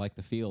maybe they like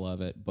the feel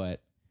of it,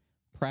 but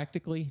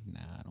practically,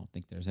 I don't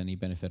think there's any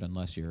benefit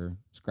unless you're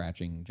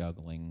scratching,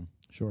 juggling,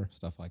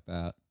 stuff like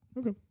that.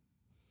 Okay.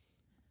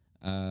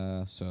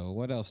 So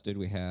what else did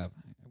we have?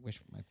 I wish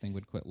my thing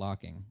would quit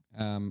locking.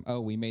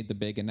 We made the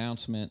big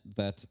announcement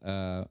that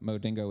Mo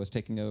Dingo was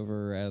taking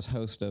over as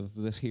host of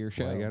this here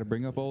show. Well, I got to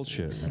bring up old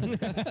shit. Man.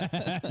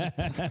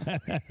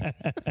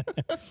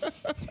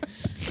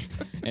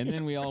 And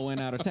then we all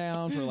went out of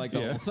town for like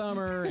the whole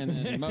summer, and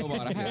then Mo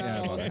bought a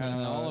house, and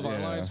then all of our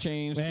lives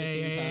changed.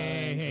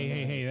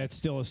 Hey, that's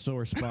still a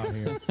sore spot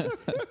here.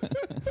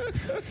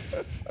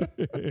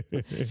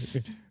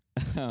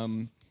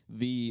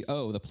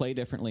 The Play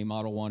Differently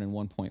Model 1 and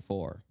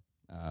 1.4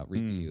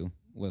 review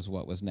was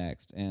what was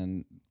next.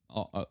 And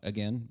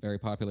again, very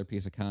popular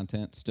piece of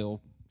content, still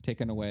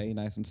ticking away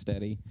nice and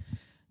steady.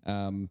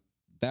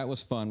 That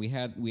was fun.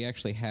 We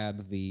actually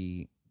had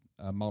the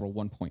Model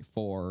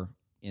 1.4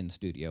 in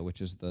studio,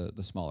 which is the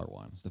smaller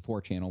one. It's the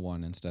 4-channel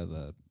one instead of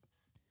the,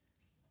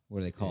 what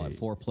do they call it,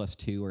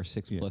 4+2 or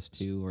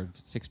 6+2 or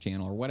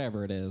 6-channel or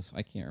whatever it is.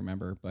 I can't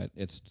remember, but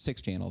it's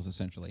 6 channels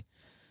essentially.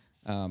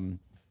 And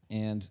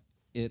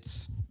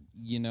it's,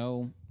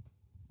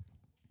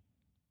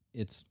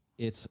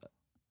 it's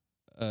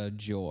a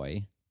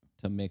joy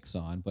to mix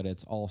on, but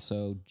it's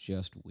also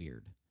just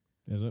weird.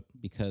 Is it?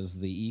 Because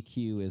the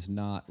EQ is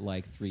not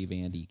like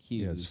 3-band EQs.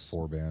 Yeah, it's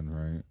 4-band,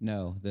 right?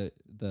 No, the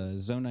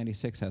Zone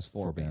 96 has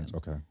 4 bands.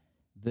 Okay.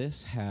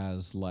 This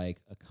has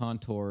like a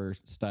contour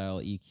style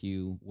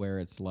EQ where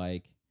it's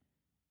like,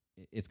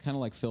 it's kind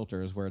of like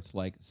filters where it's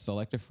like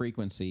select a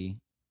frequency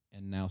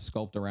and now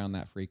sculpt around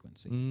that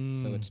frequency.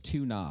 So it's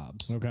 2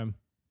 knobs. Okay.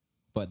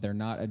 But they're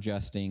not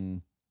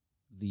adjusting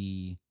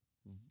the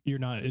You're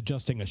not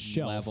adjusting a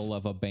shelf. level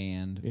of a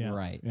band. Yeah.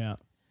 Right. Yeah.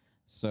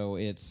 So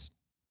it's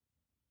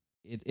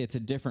a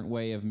different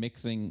way of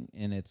mixing,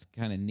 and it's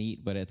kind of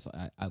neat, but it's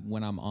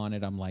when I'm on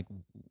it, I'm like,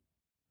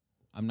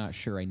 I'm not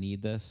sure I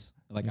need this.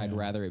 Like, I'd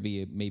rather it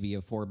be maybe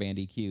a 4-band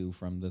EQ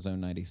from the Zone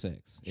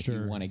 96 if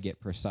you want to get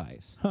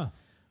precise. Huh.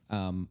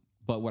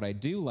 But what I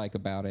do like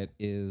about it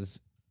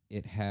is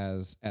it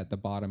has at the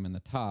bottom and the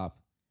top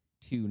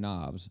 2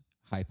 knobs,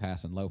 high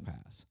pass and low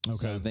pass. Okay.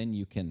 So then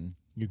you can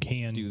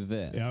do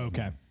this. Yeah.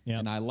 Okay. Yeah.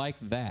 And I like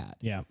that.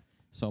 Yeah.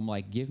 So I'm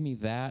like, give me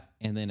that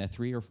and then a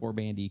 3 or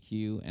 4-band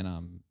EQ, and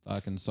I'm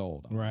fucking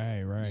sold. Right.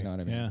 You know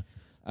what I mean? Yeah.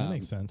 That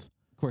makes sense.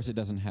 Of course, it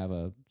doesn't have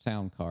a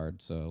sound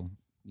card, so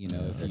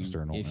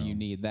if you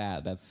need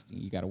that,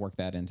 you got to work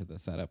that into the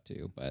setup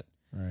too. But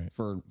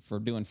for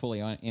doing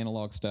fully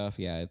analog stuff,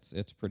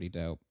 it's pretty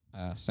dope.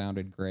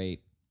 Sounded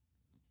great,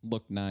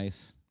 looked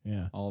nice.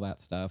 Yeah, all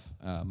that stuff.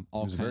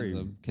 All kinds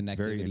of connectivity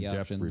very in-depth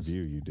options.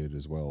 Review you did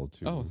as well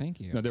too. Oh, thank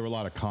you. No, there were a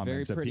lot of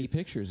comments. Very pretty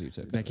pictures you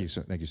took. Thank you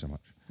so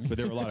much. But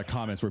there were a lot of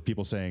comments where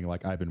people saying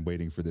like, I've been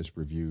waiting for this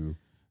review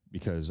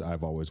because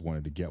I've always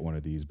wanted to get one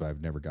of these, but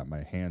I've never got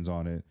my hands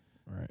on it.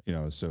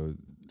 Right. So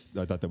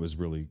I thought that was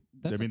really.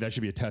 That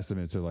should be a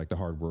testament to like the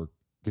hard work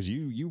because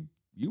you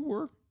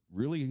worked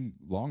really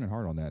long and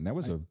hard on that, and that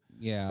was about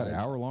an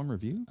hour-long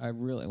review. I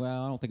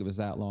don't think it was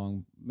that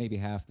long, maybe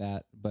half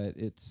that, but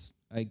it's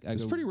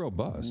It's pretty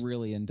robust.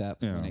 really in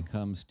depth when it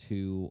comes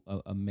to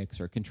a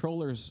mixer.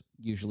 Controllers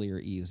usually are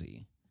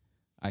easy.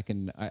 I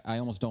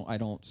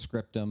don't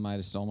script them. I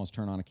just almost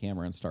turn on a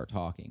camera and start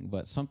talking.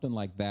 But something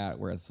like that,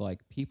 where it's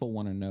like people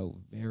want to know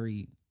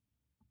very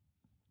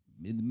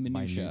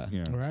minutia,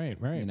 Right.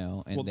 you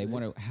know, and they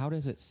want to. How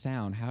does it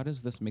sound? How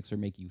does this mixer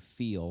make you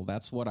feel?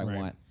 That's what I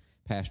want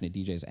Passionate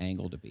DJ's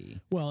angle to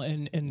be. Well,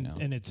 and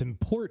it's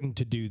important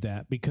to do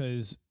that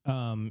because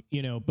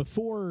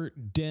before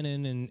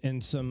Denon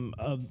and some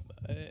of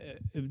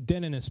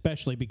Denon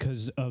especially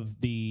because of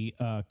the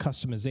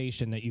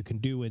customization that you can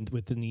do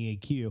within the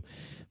EQ,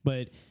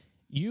 but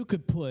you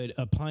could put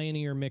a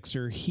Pioneer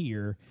mixer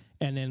here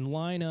and then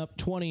line up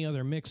 20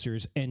 other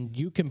mixers and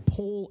you can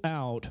pull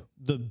out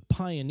the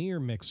Pioneer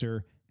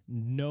mixer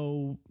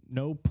no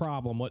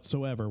problem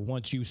whatsoever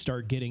once you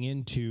start getting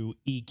into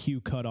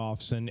EQ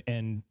cutoffs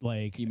and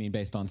like... You mean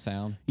based on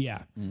sound?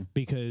 Yeah,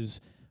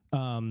 because,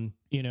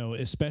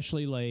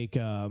 especially like,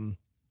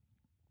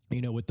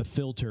 with the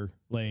filter,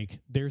 like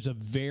there's a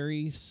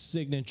very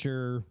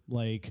signature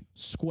like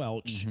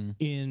squelch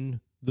in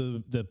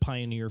the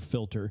Pioneer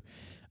filter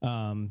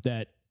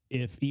that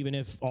even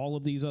if all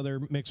of these other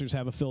mixers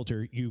have a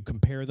filter, you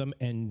compare them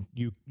and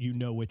you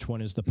know which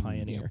one is the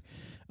Pioneer.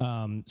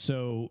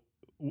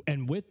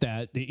 And with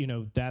that,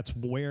 that's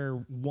where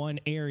one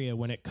area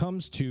when it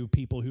comes to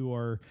people who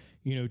are,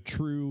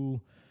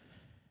 true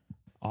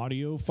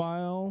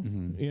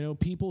audiophile,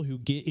 people who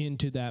get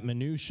into that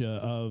minutia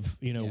of,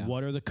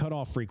 what are the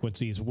cutoff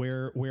frequencies?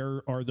 Where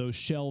are those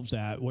shelves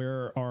at?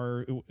 Where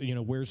are,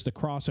 where's the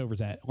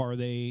crossovers at? Are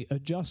they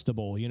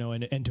adjustable,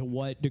 and to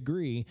what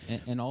degree?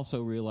 And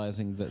also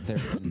realizing that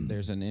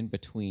there's an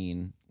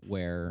in-between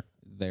where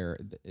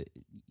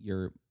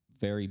you're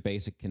very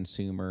basic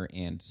consumer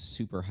and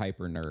super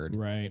hyper nerd,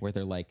 right? Where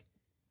they're like,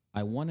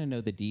 I want to know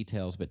the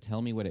details, but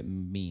tell me what it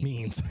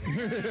means.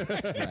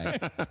 Right.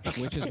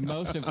 Which is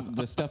most of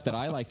the stuff that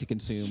I like to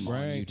consume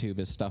on YouTube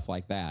is stuff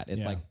like that.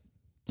 It's like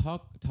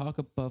talk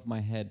above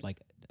my head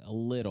like a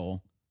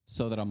little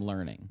so that I'm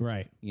learning.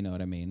 Right. You know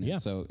what I mean? Yeah.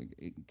 So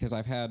because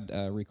I've had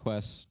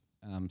requests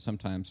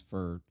sometimes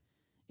for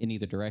in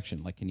either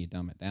direction, like can you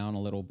dumb it down a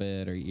little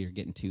bit, or you're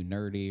getting too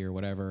nerdy or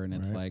whatever, and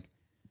it's like.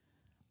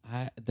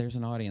 There's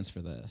an audience for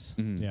this.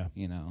 Yeah.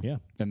 Yeah.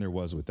 And there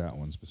was with that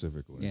one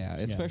specifically. Yeah,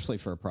 especially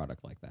for a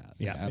product like that.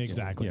 Yeah, absolutely.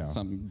 exactly. Yeah.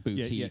 Some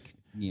boutique,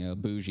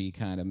 bougie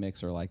kind of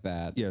mixer like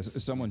that.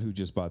 Yes, someone who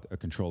just bought a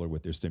controller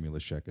with their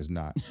stimulus check is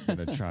not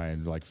going to try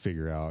and like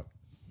figure out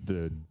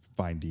the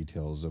fine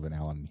details of an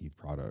Allen Heath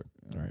product.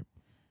 Right.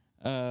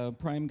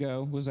 Prime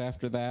Go was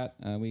after that.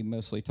 We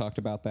mostly talked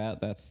about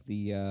that. That's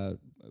the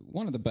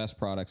one of the best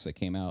products that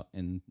came out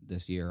in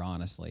this year,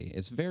 honestly.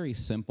 It's very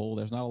simple.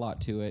 There's not a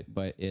lot to it,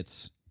 but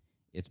it's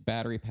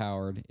battery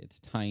powered. It's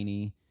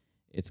tiny.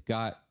 It's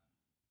got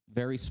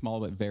very small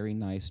but very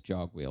nice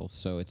jog wheels.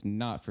 So it's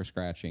not for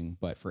scratching,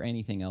 but for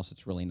anything else,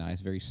 it's really nice,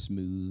 very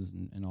smooth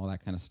and all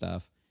that kind of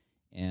stuff.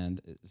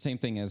 And same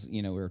thing as,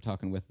 we were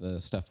talking with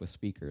the stuff with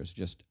speakers,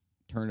 just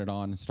turn it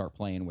on and start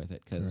playing with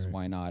it because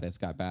why not? It's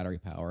got battery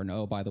power. And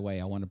oh, by the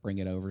way, I want to bring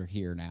it over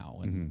here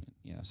now. And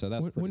so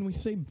that's when we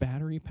say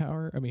battery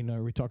power, I mean,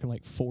 are we talking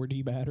like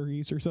 4D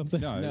batteries or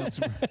something? No, it's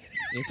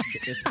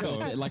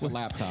built in like a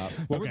laptop.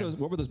 What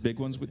were those big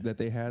ones that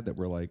they had that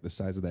were like the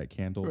size of that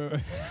candle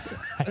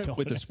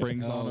with the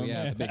springs on them?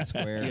 Yeah, the big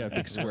square. Yeah,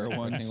 big square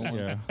ones.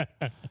 Yeah.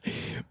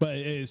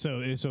 But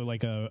so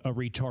like a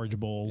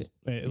rechargeable,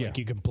 like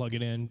you can plug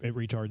it in, it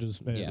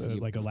recharges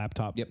like a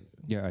laptop. Yep.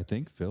 Yeah, I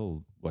think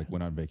Phil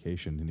went on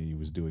vacation and he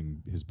was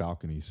doing his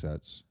balcony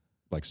sets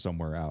like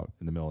somewhere out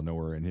in the middle of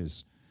nowhere, and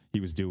he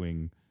was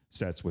doing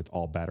sets with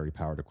all battery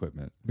powered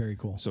equipment. Very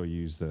cool. So he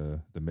used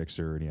the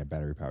mixer and he had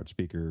battery powered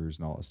speakers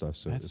and all that stuff.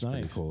 So that's it's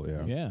pretty cool.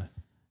 Yeah.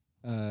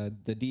 Yeah.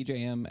 The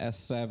DJM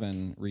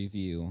S7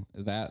 review,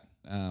 that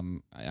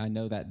I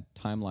know that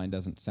timeline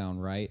doesn't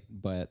sound right,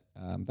 but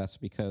that's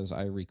because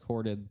I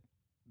recorded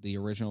the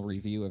original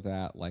review of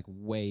that like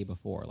way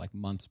before, like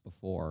months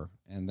before,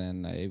 and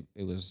then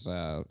it was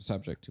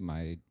subject to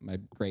my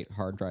great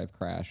hard drive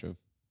crash of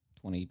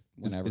 20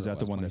 whenever. Is that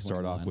the one that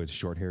started off 2021. with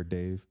short haired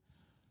Dave,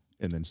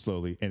 and then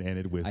slowly and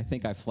ended with? I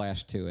think I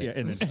flashed to it. Yeah,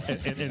 and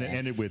then it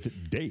ended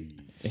with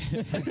Dave.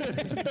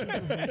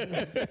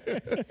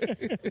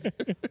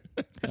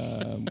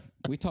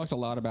 We talked a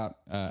lot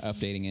about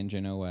updating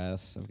Engine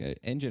OS. Okay.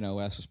 Engine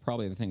OS was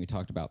probably the thing we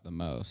talked about the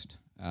most.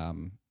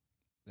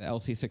 The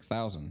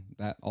LC6000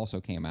 that also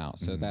came out,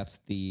 so that's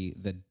the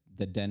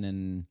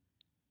Denon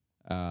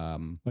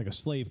like a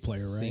slave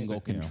player, right? single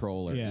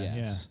controller,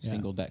 Yeah.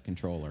 single deck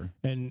controller.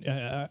 And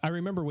I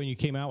remember when you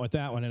came out with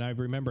that one, and I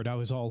remembered I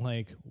was all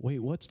like, "Wait,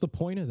 what's the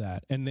point of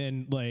that?" And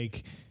then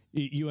like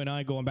you and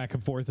I going back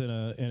and forth in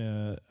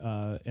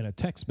a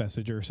text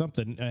message or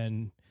something,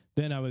 and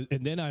then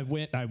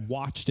I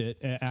watched it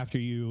after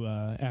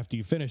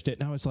you finished it,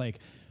 and I was like,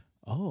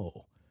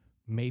 "Oh,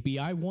 maybe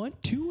I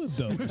want 2 of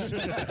those.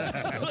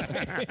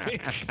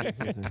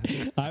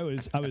 I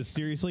was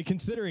seriously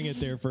considering it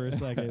there for a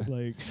second.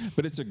 Like,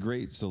 But it's a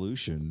great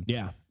solution.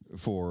 yeah,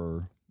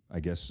 For, I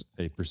guess,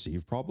 a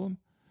perceived problem.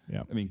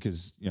 yeah, I mean,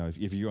 because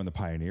if you go on the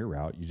Pioneer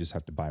route, you just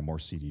have to buy more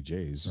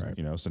CDJs.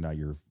 Right. So now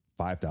your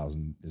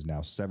 5,000 is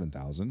now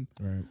 7,000.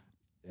 right.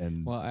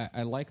 And Well,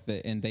 I like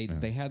that, and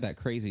they had that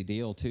crazy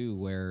deal too,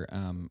 where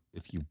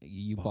if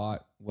you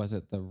bought, was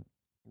it the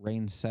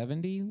Rain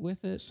 70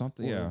 with it?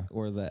 Something, Or- yeah.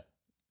 Or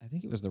I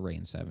think it was the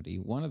Rain 70,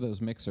 one of those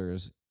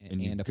mixers,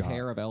 And you and a got-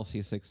 pair of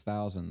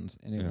LC6000s,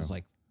 and it was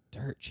like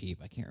dirt cheap.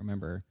 I can't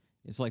remember.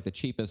 It's like the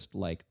cheapest,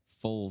 like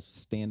full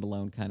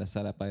standalone kind of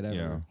setup I'd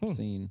ever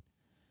seen.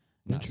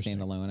 Not Interesting.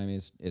 standalone. I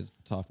mean, it's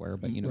software,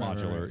 but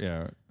modular,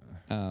 yeah.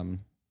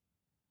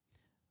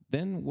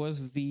 Then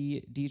was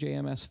the DJI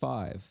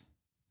MS5.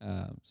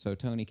 So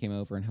Tony came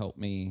over and helped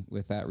me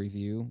with that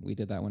review. We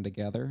did that one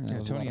together. And that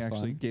was a Tony lot of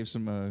actually fun. gave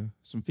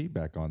some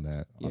feedback on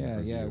that. on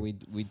that Yeah. review.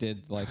 We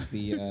did like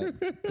the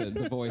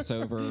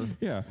voiceover.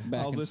 Yeah,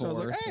 back I was and listening. I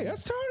was like, forth. "Hey,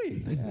 that's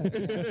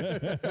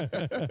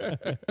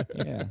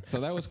Tony." Yeah, so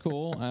that was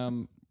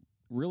cool.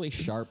 Really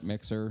sharp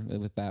mixer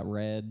with that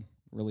red.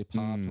 Really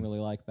popped. Really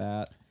like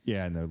that.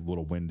 Yeah, and the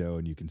little window,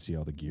 and you can see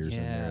all the gears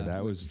in there. Yeah,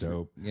 That was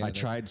dope. yeah, I that-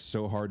 tried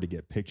so hard to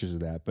get pictures of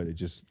that, but it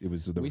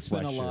was the We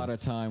spent reflection. a lot of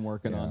time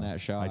working on Yeah. that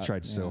shot. I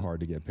tried so hard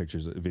to get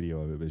pictures,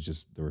 video of it, but it's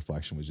just the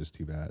reflection was just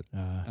too bad.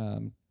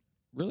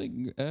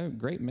 Really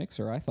great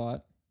mixer, I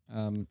thought.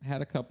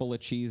 Had a couple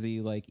of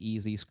cheesy, like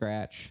easy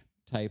scratch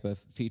type of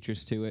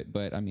features to it,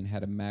 but I mean,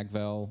 had a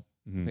Magvel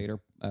fader,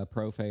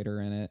 Pro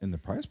fader in it. And the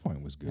price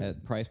point was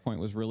good. Price point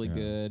was really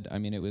good. I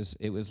mean, it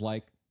was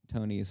like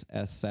Tony's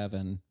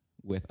S7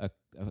 with a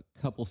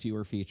couple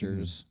fewer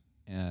features,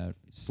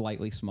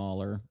 slightly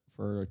smaller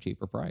for a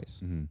cheaper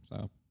price.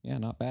 So yeah,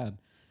 not bad.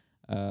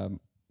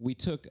 We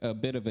took a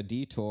bit of a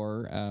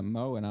detour,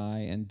 Mo and I,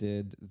 and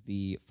did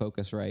the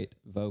Focusrite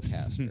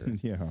Vocaster.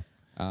 Yeah,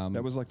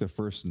 that was like the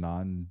first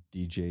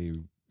non-DJ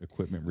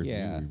equipment review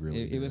Yeah, we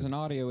really it was did. an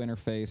audio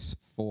interface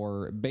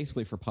for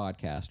basically for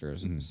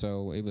podcasters.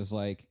 So it was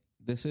like,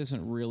 this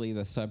isn't really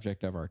the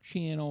subject of our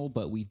channel,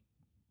 but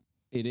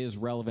it is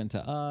relevant to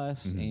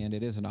us, and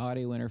it is an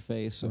audio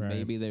interface. So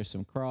maybe there's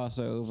some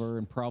crossover,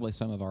 and probably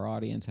some of our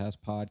audience has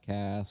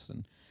podcasts,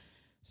 and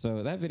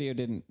so that video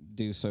didn't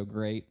do so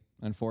great,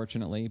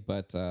 unfortunately.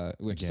 But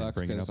which Again, sucks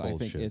bringing because up I old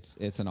think shit.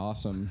 it's an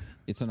awesome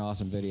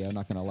video. I'm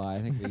not gonna lie,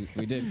 I think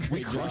we did a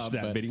great job,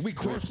 but video. We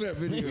crushed that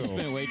video. we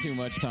spent way too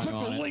much time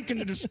on it. Link in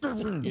the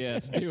description.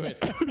 Yes, do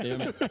it.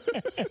 Damn it.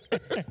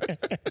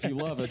 If you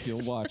love us,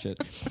 you'll watch it.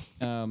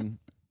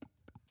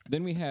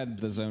 Then we had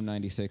the Zone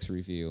 96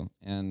 review,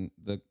 and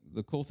the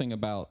cool thing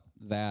about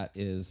that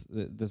is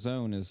the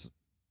Zone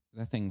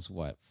that thing's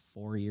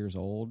 4 years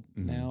old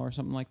now or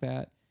something like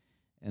that,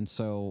 and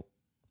so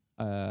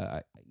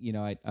I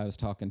was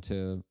talking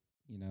to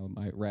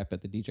my rep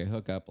at the DJ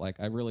Hookup, like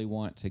I really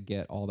want to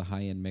get all the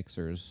high end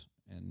mixers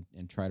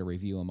and try to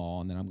review them all,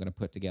 and then I'm going to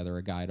put together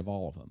a guide of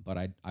all of them, but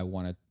I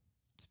want to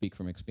speak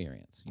from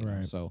experience, you know?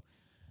 Right. So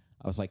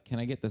I was like, can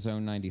I get the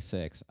Zone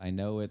 96? I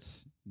know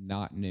it's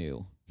not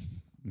new,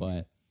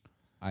 but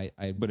I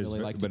really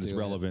like to but it's do it.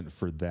 relevant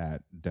for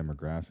that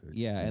demographic.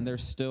 Yeah, and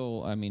there's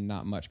still, I mean,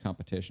 not much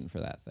competition for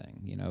that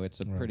thing.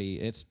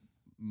 It's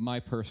my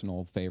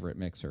personal favorite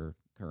mixer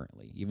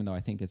currently, even though I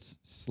think it's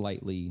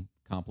slightly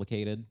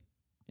complicated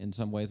in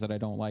some ways that I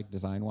don't like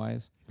design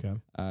wise. Okay.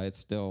 It's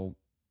still,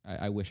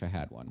 I wish I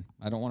had one.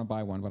 I don't want to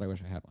buy one, but I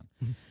wish I had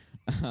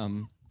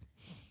one.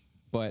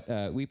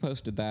 But we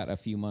posted that a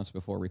few months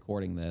before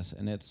recording this,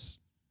 and it's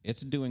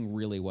doing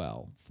really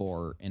well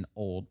for an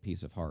old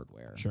piece of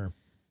hardware. Sure.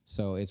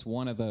 So it's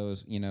one of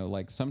those,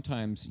 like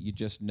sometimes you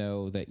just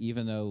know that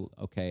even though,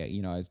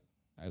 I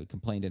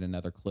complained in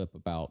another clip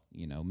about,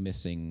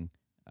 missing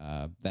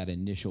that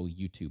initial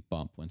YouTube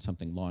bump when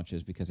something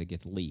launches because it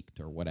gets leaked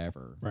or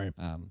whatever, Right.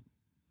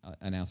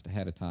 Announced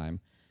ahead of time.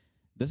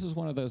 This is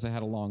one of those that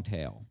had a long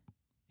tail,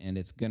 and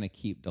it's going to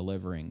keep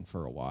delivering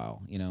for a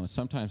while, and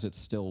sometimes it's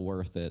still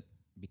worth it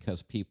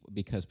because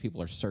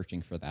people are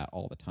searching for that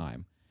all the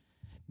time.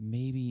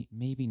 Maybe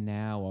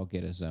now I'll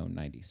get a Zone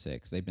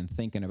 96. They've been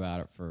thinking about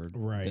it for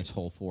this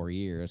whole 4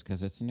 years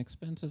because it's an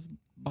expensive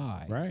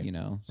buy, Right.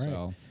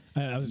 So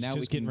I was now we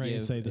just getting can ready to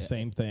give say the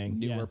same thing.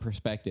 newer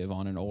perspective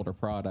on an older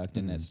product,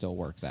 and it still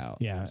works out.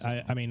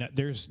 Yeah, I mean,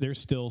 there's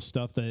still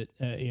stuff that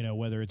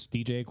whether it's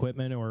DJ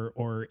equipment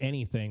or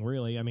anything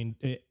really. I mean,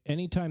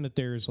 anytime that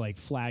there's like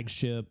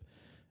flagship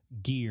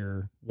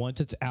gear,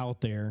 once it's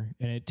out there,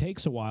 and it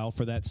takes a while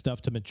for that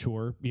stuff to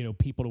mature.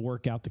 People to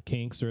work out the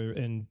kinks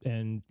and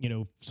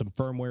some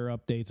firmware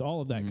updates.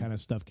 All of that kind of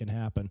stuff can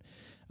happen.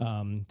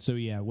 So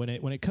yeah, when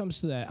it comes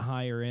to that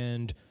higher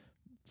end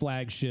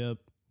flagship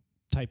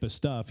type of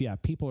stuff, yeah,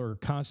 people are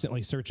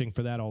constantly searching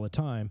for that all the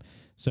time.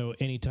 So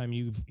anytime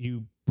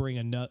you bring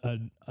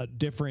a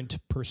different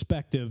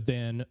perspective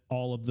than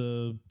all of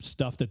the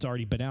stuff that's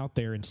already been out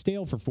there and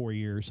stale for 4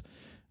 years,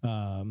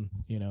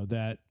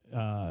 that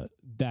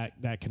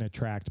can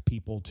attract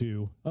people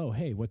to, oh,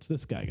 hey, what's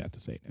this guy got to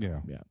say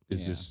now? Yeah.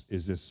 Is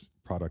this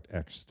product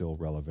X still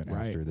relevant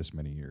Right. after this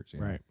many years?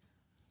 Right.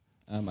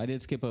 I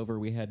did skip over.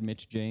 We had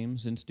Mitch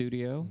James in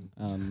studio.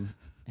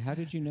 How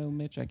did you know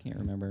Mitch? I can't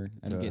remember.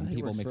 I'm getting He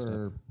people works mixed up.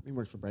 for he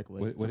works for Breakaway.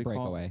 What do you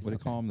call Breakaway. what do you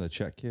call him? The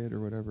check kid or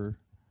whatever?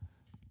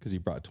 Because he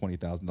brought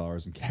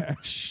 $20,000 in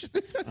cash.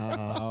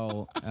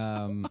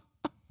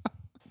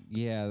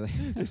 Yeah.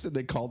 They said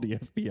they called the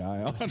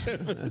FBI on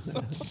him.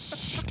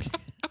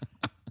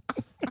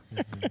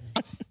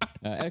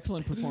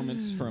 Excellent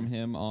performance from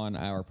him on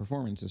our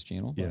performances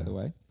channel, by Yeah. the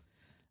way.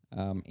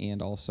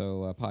 And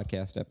also a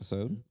podcast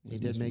episode. He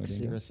with did Mr. make Modingo.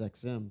 Sirius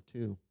XM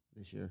too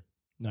this year.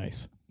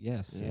 Nice.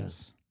 Yes, Yeah.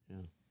 yes.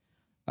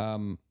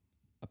 Yeah.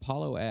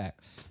 Apollo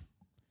X.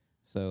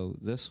 So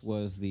this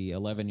was the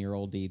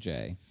 11-year-old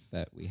DJ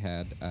that we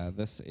had.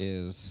 This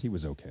is He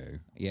was okay.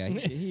 yeah,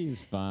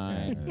 he's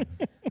fine.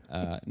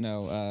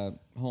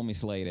 Homie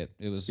slayed it.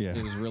 It was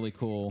really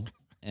cool.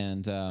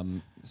 And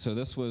so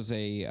this was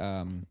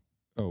a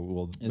Oh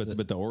well,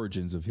 but the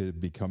origins of him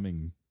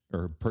becoming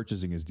or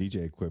purchasing his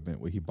DJ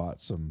equipment, where he bought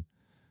some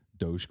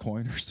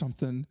Dogecoin or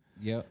something.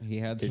 yep, he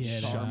had some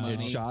It star money.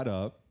 it shot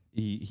up.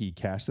 He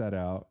cashed that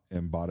out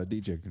and bought a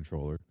DJ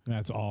controller.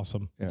 That's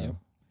awesome. Yeah.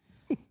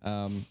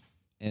 Yep.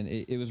 And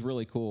it was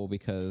really cool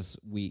because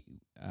we,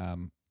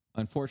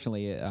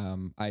 unfortunately,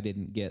 I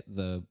didn't get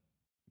the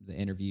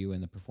interview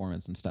and the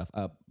performance and stuff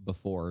up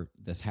before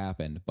this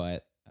happened,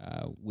 but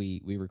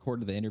we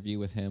recorded the interview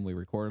with him. We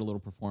recorded a little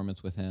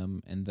performance with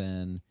him, and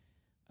then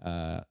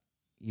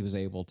he was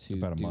able to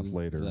About a month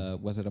later.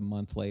 Was it a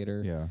month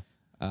later? Yeah.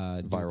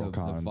 Do Viral the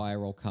Con.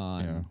 Viral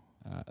Con Yeah.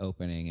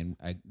 opening, and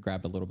I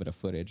grabbed a little bit of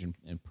footage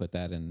and put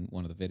that in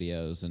one of the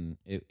videos, and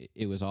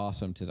it was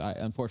awesome.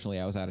 Unfortunately,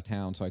 I was out of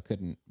town, so I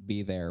couldn't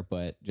be there,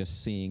 but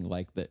just seeing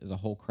like there's a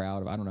whole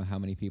crowd of, I don't know how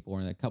many people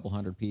were in, a couple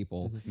hundred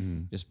people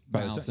just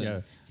By the bouncing.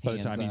 time, by the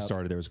hands time he up.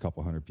 started, there was a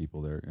couple hundred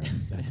people there. Yeah.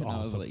 That's And I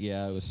was awesome. like,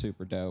 yeah, it was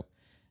super dope.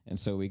 And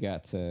so we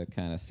got to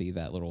kind of see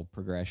that little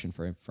progression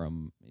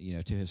from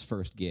to his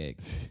first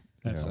gig.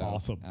 That's So,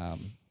 awesome.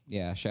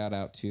 Yeah, shout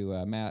out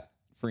to Matt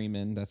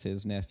Freeman, that's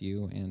his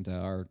nephew, and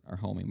our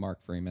homie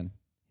Mark Freeman,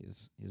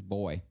 his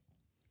boy.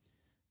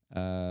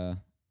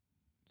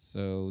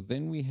 So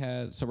then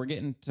we're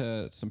getting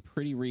to some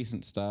pretty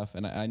recent stuff,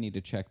 and I need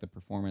to check the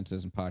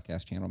performances and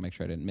podcast channel, make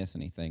sure I didn't miss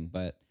anything.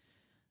 But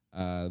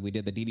we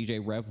did the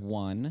DDJ Rev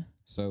 1,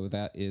 so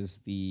that is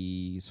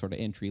the sort of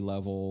entry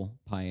level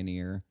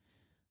Pioneer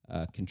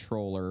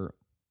controller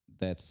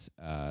that's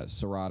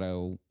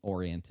Serato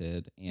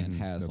oriented and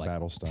has the like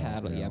battle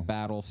style,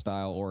 battle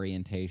style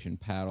orientation,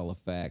 paddle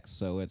effects.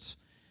 So it's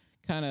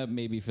kind of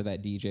maybe for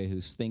that DJ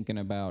who's thinking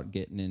about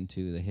getting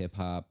into the hip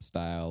hop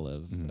style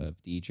of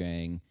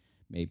DJing,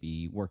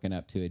 maybe working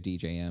up to a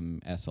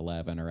DJM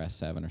S11 or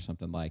S7 or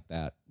something like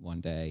that one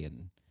day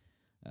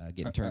and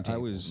getting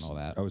turntables and all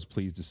that. I was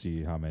pleased to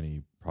see how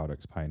many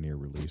products Pioneer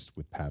released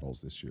with paddles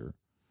this year.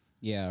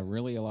 Yeah,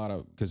 really a lot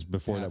of Because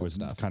before that paddle was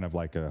stuff. kind of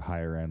like a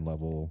higher end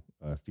level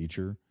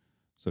feature.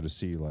 So to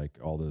see like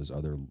all those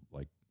other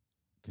like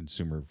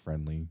consumer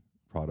friendly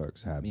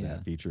products have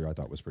that feature, I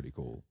thought was pretty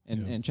cool.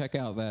 And check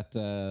out that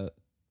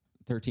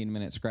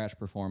 13-minute scratch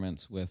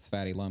performance with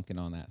Fatty Lumpkin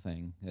on that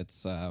thing.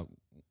 It's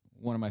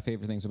one of my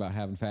favorite things about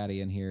having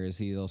Fatty in here is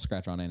he'll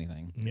scratch on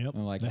anything. Yep.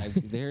 I'm like,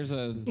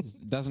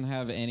 doesn't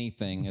have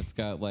anything. It's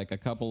got like a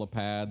couple of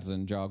pads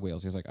and jog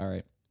wheels. He's like, all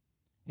right.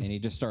 And he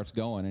just starts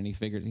going, and he's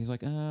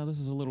like, this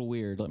is a little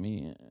weird.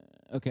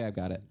 Okay, I've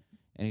got it.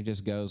 And he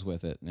just goes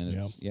with it. And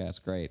it's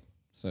great.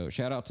 So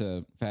shout out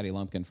to Fatty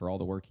Lumpkin for all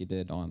the work he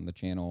did on the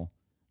channel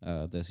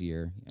this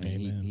year. I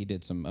mean, he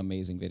did some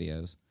amazing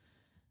videos.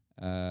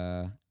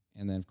 And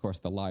then of course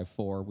the Live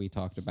 4 we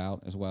talked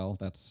about as well.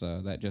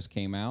 That just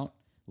came out,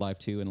 Live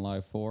 2 and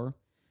Live 4.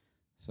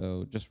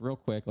 So just real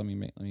quick, let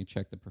me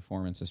check the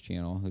performances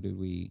channel. Who did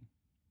we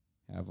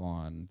have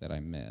on that I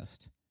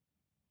missed?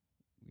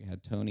 We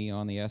had Tony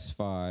on the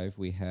S5.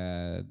 We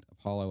had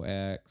Apollo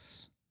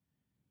X,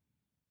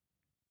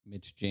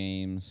 Mitch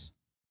James.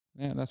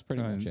 Yeah, that's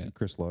pretty much it.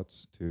 Chris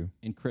Lutz too.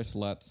 And Chris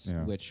Lutz,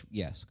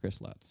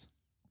 Chris Lutz.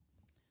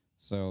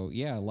 So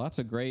yeah, lots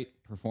of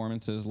great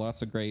performances,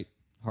 lots of great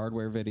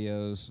hardware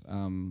videos.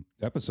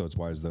 Episodes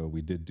wise though,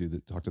 we did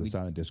talk to the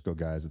Silent Disco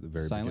guys at the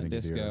very Silent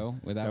beginning Disco,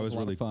 of the year. that was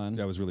really fun.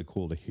 That was really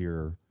cool to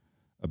hear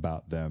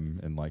about them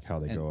and like how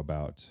they go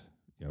about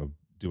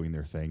doing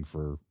their thing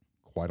for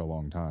quite a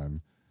long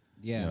time.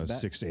 Yeah,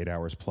 6 to 8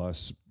 hours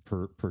plus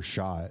per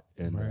shot,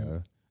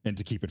 and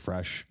to keep it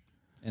fresh.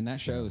 And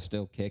that show is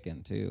still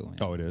kicking too.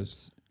 Oh, it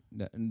is.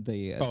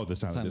 The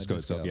Silent Disco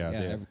itself.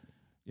 Yeah,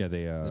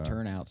 the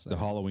turnouts. The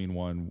Halloween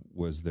one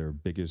was their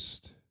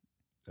biggest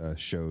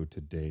show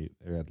to date.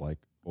 They had like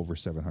over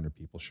 700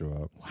 people show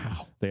up.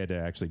 Wow. They had to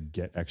actually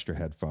get extra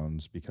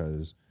headphones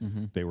because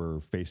they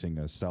were facing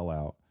a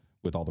sellout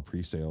with all the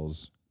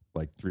pre-sales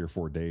like 3 or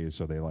 4 days.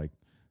 So they like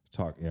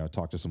talk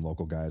to some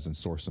local guys and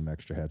source some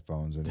extra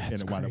headphones, and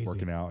it wound up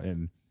working out.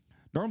 And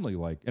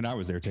normally and I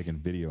was there taking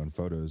video and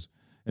photos,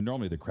 and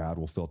normally the crowd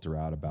will filter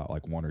out about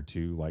like 1 or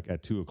 2. Like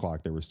at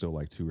 2:00, there were still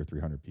like 200 or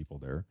 300 people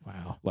there.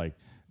 Wow. Like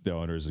the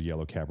owners of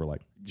Yellow Cab were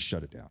like,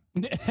 shut it down.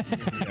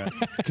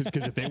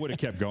 Because if they would have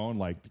kept going,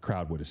 like the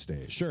crowd would have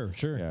stayed. Sure.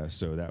 Yeah,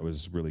 so that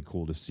was really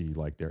cool to see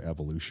like their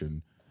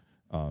evolution,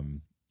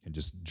 and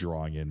just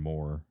drawing in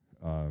more.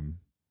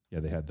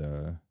 They had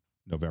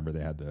November.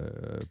 They had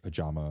the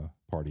pajama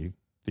party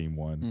theme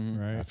one.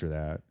 Right. After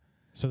that,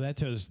 So that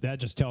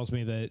just tells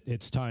me that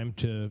it's time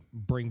to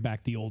bring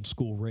back the old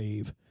school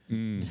rave.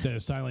 Instead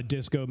of silent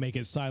disco, make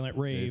it silent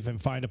rave and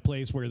find a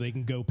place where they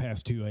can go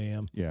past 2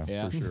 a.m.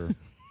 Yeah. for sure.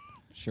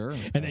 Sure.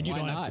 And then you Why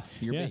don't have not?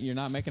 to- You're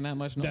not making that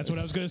much noise. That's what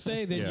I was going to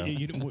say. That Yeah.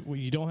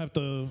 you don't have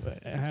to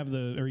have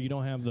you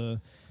don't have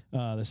the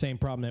same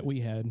problem that we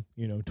had,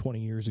 20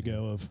 years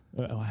ago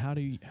of how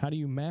do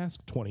you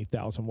mask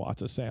 20,000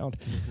 watts of sound?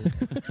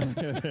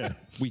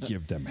 We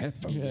give them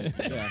headphones.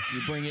 Yeah,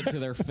 you bring it to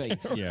their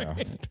face. Yeah.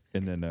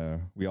 And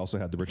then we also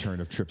had the return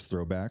of Trips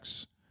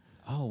Throwbacks.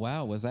 Oh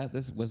wow, was that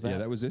this? Was that? Yeah,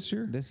 that was this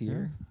year. this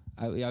year.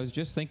 I was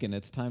just thinking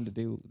it's time to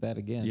do that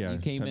again. Yeah, you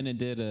came time- in and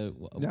did a.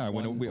 Yeah,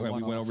 we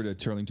went over to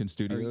Turlington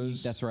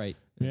Studios. That's right.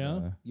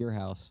 Yeah, Your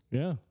house.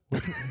 yeah.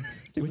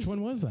 Which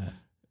one was that?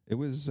 It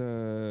was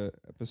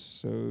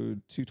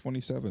episode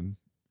 227,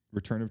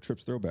 Return of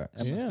Trips Throwbacks. That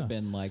must Yeah. have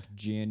been like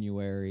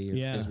January. Or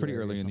Yeah. It was pretty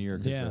February early or in the year.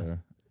 'Cause, Yeah.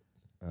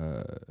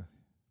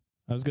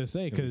 I was going to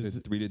say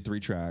because we did 3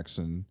 tracks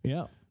and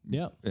yeah.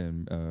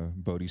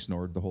 Bodie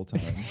snored the whole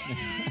time.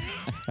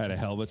 Had a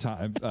hell of a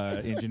time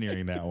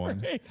engineering that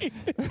one.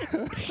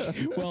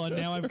 Well, and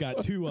now I've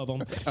got 2 of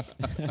them.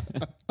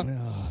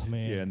 Oh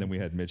man. Yeah, and then we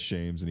had Mitch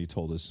James, and he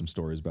told us some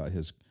stories about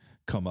his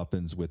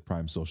comeuppance with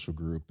Prime Social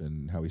Group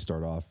and how he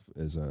started off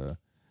as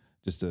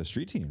just a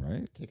street team,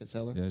 right? Ticket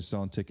seller. Yeah,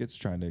 selling tickets,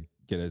 trying to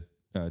get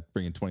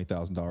bringing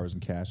 $20,000 in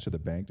cash to the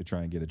bank to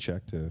try and get a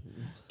check to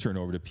turn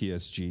over to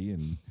PSG,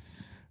 and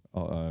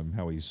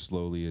how he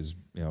slowly has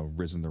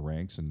risen the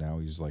ranks, and now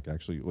he's like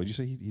actually. What did you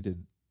say he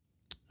did?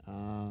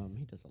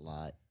 He does a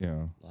lot.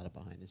 Yeah, A lot of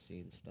behind the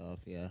scenes stuff.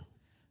 Yeah.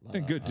 A lot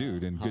and of, good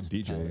dude and good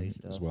hospitality DJ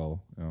stuff. as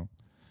well. And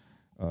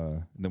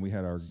then we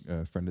had our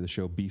friend of the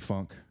show, B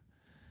Funk,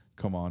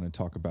 come on and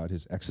talk about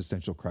his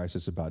existential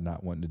crisis about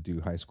not wanting to do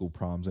high school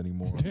proms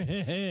anymore.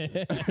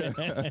 I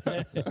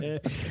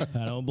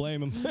don't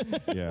blame him.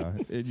 Yeah,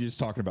 and just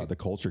talking about the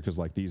culture, because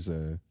like these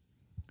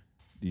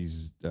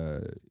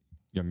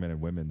young men and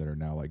women that are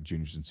now like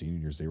juniors and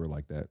seniors, they were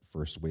like that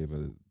first wave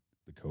of the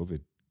COVID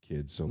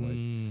kids. So like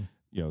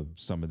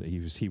some of the he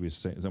was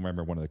saying. I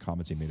remember one of the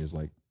comments he made is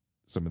like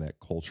some of that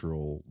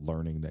cultural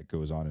learning that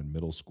goes on in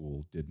middle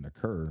school didn't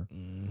occur.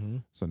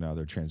 So now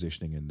they're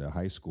transitioning into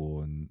high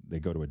school, and they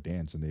go to a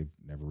dance and they've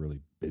never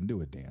really been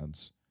to a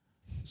dance.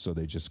 So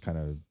they just kind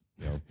of,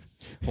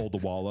 hold the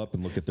wall up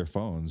and look at their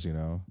phones,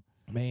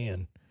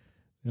 Man.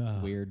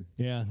 Weird.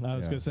 Yeah, I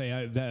was Yeah. gonna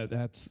say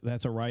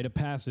that's a rite of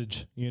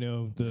passage.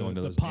 Going to The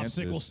those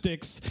popsicle dances.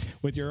 sticks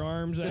with your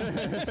arms.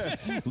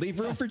 Leave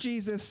room for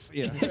Jesus.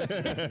 Yeah.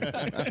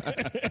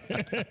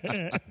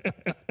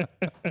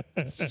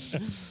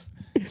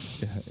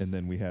 And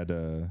then we had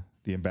the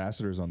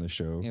ambassadors on the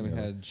show. Yeah, we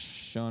had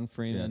Sean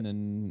Freeman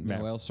and Matt-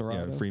 Noel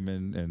Serrato. Yeah,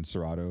 Freeman and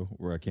Serrato,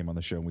 where I came on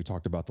the show and we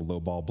talked about the low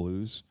ball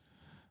blues.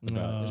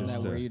 About Isn't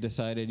just, that where you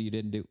decided you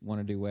didn't want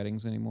to do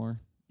weddings anymore?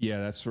 yeah,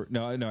 that's where,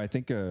 no. I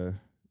think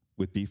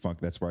with B Funk,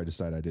 that's where I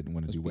decided I didn't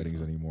want to do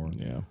weddings anymore.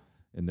 Yeah.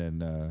 And then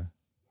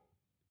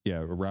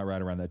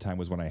right around that time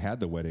was when I had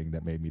the wedding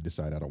that made me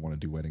decide I don't want to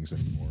do weddings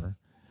anymore.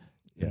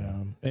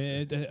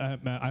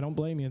 I don't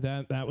blame you.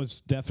 That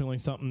was definitely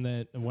something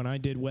that when I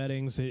did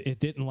weddings, it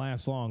didn't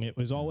last long. It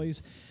was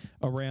always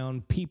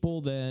around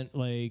people that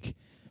like,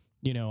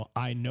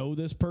 I know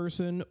this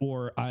person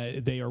or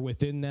they are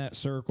within that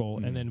circle.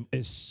 And then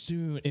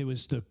it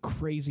was the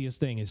craziest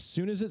thing. As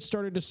soon as it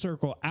started to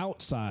circle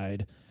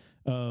outside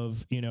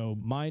of,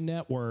 my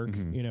network,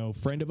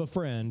 friend of a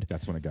friend,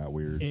 That's when it got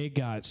weird. it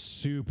got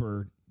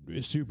super,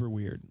 super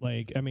weird.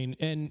 Like, I mean,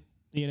 and,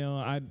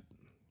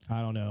 I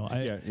don't know.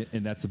 Yeah,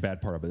 and that's the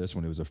bad part about this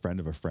one. It was a friend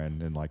of a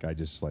friend, and like I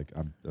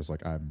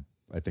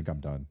think I'm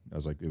done. I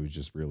was like, it was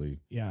just really,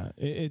 Yeah,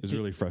 it was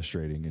really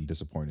frustrating and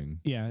disappointing.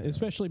 yeah,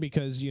 especially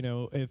because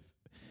if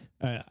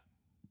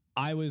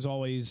I was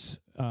always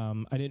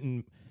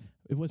it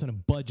wasn't a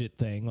budget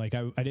thing. Like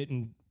I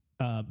didn't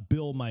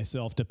bill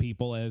myself to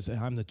people as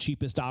I'm the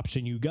cheapest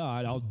option you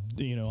got.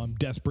 I'm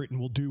desperate and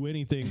will do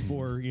anything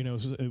for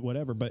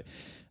whatever. But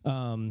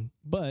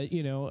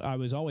I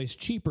was always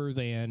cheaper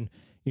than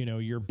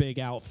your big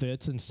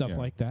outfits and stuff Yeah.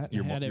 like that.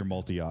 Your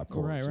multi-op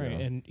course. right, yeah.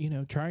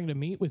 and trying to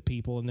meet with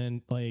people and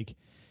then like.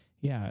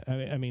 Yeah,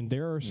 I mean,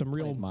 there are some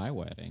real. Played my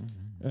wedding.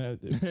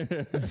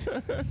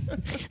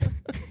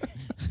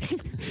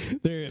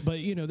 There's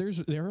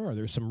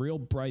some real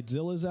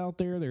bridezillas out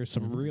there. There's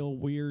some real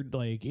weird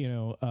like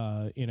soon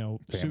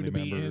to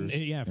be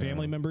members.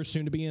 family members,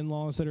 soon to be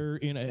in-laws that are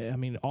I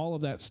mean all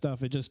of that stuff.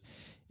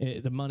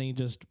 The money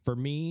just for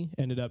me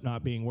ended up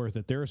not being worth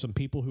it. There are some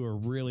people who are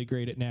really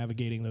great at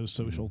navigating those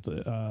social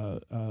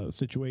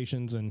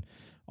situations and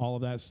all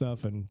of that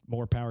stuff, and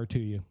more power to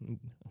you.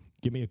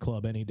 Give me a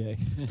club any day.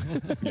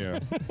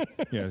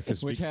 Yeah,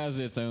 because Which has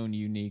its own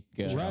unique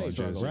Right,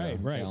 struggles right,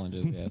 and right.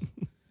 challenges. Yes.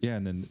 Yeah,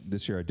 and then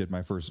this year I did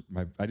I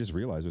just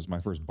realized it was my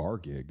first bar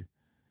gig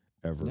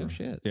ever. No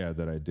shit. Yeah,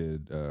 that I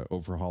did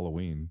over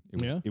Halloween.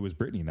 It was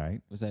Brittany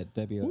night. Was that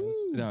WOS?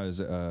 No, it was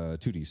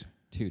Tooties.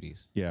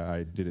 Tooties. Yeah,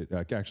 I did it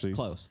actually.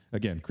 Close.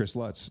 Again, Chris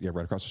Lutz. Yeah,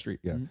 right across the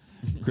street. Yeah.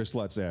 Chris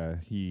Lutz,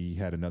 he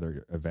had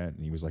another event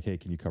and he was like, hey,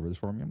 can you cover this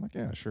for me? I'm like,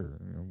 yeah, sure.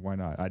 Why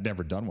not? I'd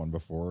never done one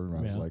before. And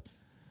I was like,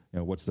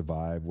 what's the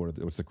vibe?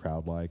 What's the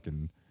crowd like?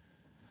 And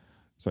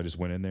so I just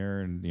went in there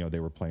and, they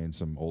were playing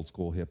some old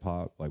school hip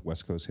hop, like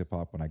West Coast hip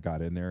hop when I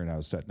got in there and I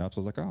was setting up.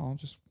 So I was like, oh, I'll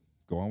just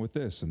go on with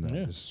this. And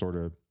then I just sort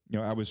of,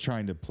 I was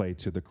trying to play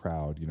to the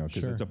crowd,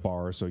 because it's a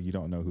bar, so you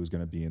don't know who's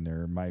going to be in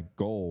there. My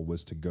goal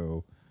was to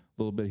go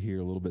a little bit here,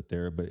 a little bit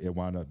there, but it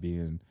wound up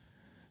being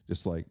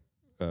just like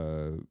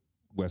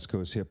West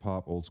Coast hip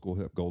hop, old school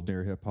golden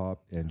era hip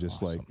hop, and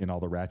just like and all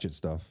the ratchet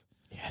stuff.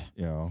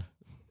 Yeah,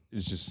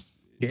 it's just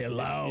get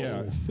loud.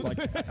 Yeah,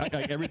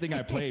 like everything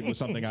I played was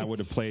something I would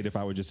have played if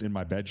I was just in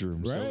my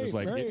bedroom. So it was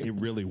like it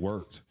really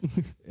worked.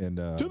 And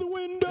to the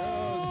window,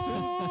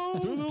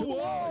 to the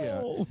wall. Yeah,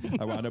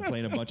 I wound up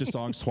playing a bunch of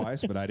songs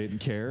twice, but I didn't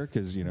care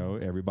because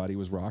everybody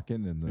was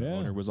rocking, and the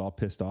owner was all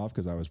pissed off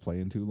because I was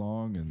playing too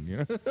long.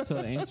 And So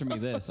answer me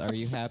this: are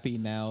you happy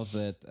now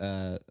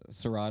that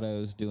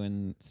Serato's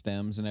doing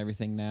stems and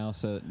everything now?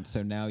 So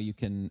now you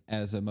can,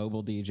 as a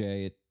mobile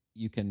DJ,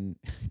 you can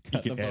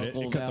cut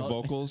the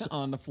vocals out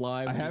on the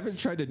fly. I haven't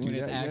tried to do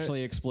when that it's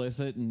actually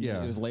explicit and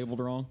it was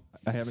labeled wrong.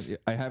 I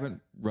haven't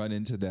run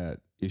into that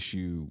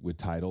issue with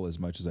Tidal as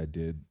much as I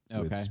did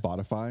with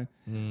Spotify,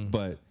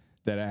 but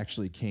that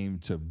actually came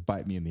to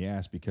bite me in the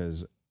ass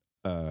because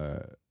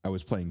I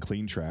was playing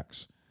clean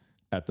tracks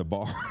at the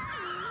bar.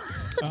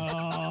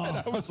 And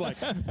I was like,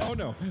 oh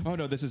no,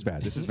 this is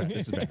bad. Yeah.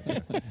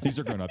 These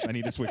are grown-ups. I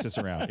need to switch this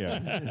around.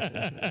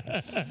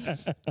 Yeah.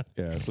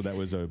 So that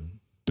was a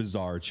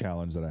bizarre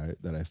challenge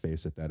that I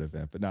faced at that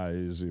event, but no,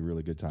 it was a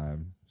really good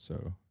time.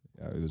 So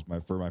it was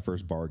for my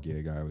first bar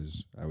gig. I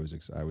was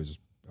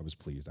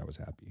pleased. I was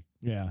happy.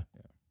 Yeah.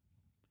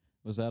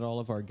 Was that all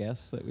of our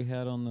guests that we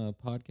had on the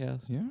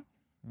podcast? Yeah.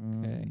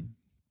 Okay.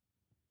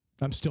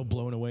 I'm still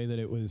blown away that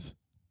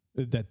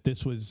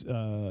this was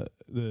the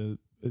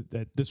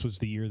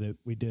year that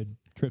we did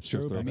Trips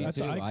Throwback. Me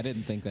too. I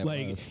didn't think that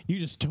was. You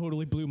just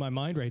totally blew my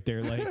mind right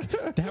there. Like,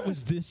 that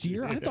was this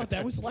year? I thought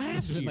that was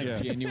last year.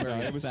 Like January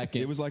 2nd.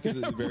 It was like at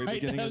the very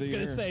beginning of the year. I was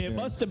going to say, it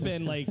must have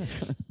been like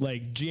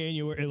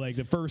January, like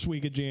the first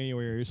week of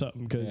January or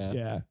something.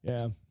 Because,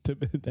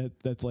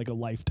 that's like a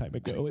lifetime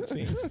ago, it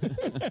seems.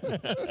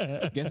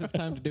 Guess it's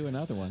time to do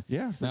another one.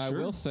 Yeah, now, I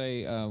will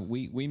say,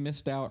 we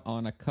missed out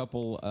on a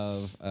couple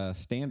of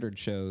standard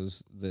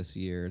shows this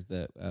year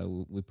that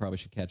we probably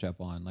should catch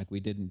up on. Like, we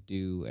didn't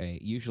do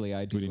usually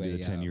I do we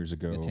did 10 years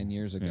ago. 10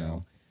 years ago. Yeah.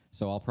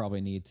 So I'll probably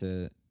need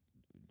to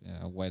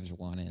wedge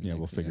one in. Yeah,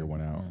 we'll figure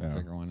one out.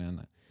 Figure one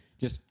in.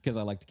 Just because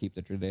I like to keep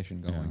the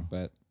tradition going. Yeah.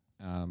 But,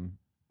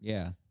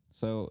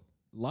 so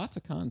lots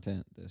of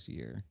content this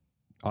year.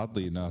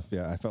 Oddly enough,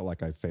 I felt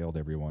like I failed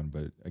everyone,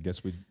 but I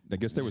guess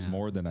there was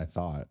more than I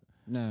thought.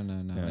 No.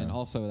 Yeah. And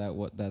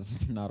also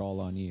that's not all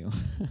on you.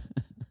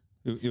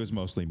 It was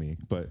mostly me,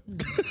 but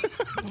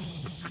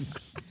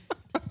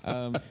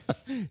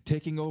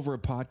taking over a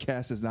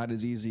podcast is not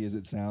as easy as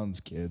it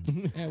sounds,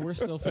 kids. Yeah, we're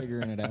still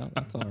figuring it out.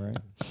 That's all right.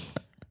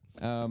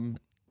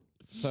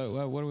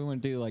 So what do we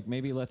want to do? Like,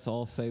 maybe let's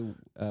all say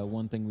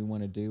one thing we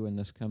want to do in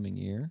this coming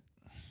year,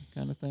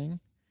 kind of thing.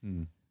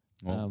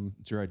 Well,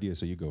 it's your idea,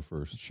 so you go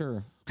first.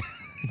 Sure.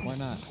 Why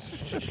not?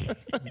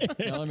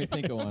 Now let me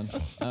think of one.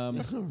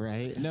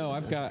 Right. No,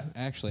 I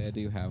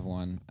do have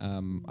one.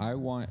 I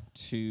want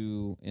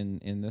to,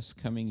 in this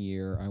coming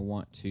year, I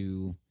want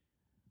to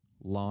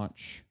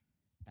launch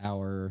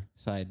our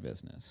side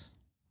business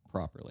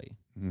properly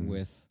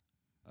with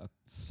a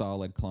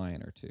solid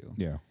client or two.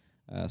 Yeah.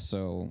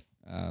 So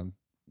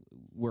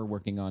we're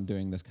working on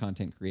doing this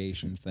content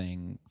creation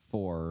thing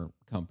for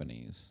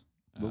companies.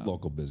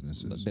 Local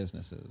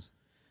businesses.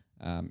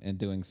 And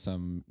doing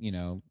some,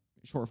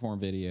 short form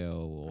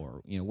video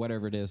or,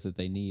 whatever it is that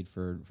they need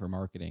for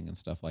marketing and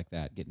stuff like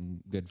that,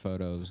 getting good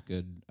photos,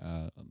 good,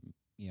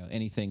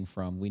 anything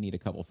from we need a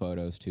couple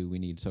photos to we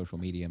need social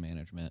media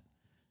management.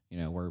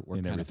 We're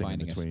kind of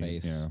finding a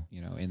space,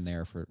 in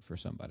there for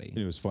somebody.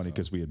 It was funny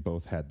because we had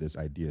both had this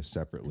idea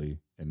separately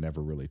and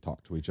never really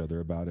talked to each other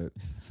about it.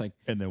 It's like,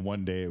 and then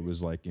one day it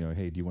was like,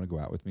 hey, do you want to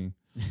go out with me?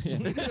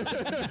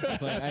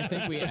 It's like, I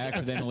think we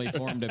accidentally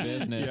formed a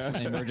business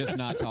and we're just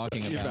not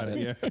talking about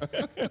it.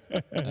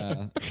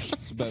 Yeah.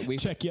 But we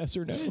check yes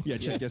or no. Yeah,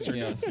 check yes or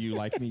no. Do you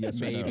like me?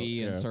 Yes or no?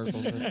 Maybe in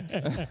circles.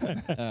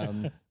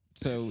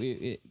 So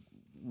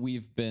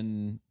we've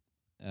been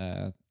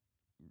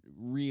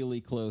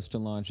really close to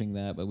launching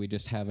that, but we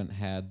just haven't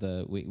had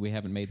we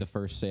haven't made the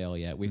first sale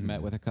yet. We've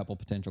met with a couple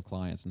potential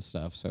clients and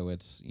stuff, so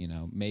it's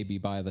maybe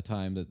by the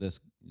time that this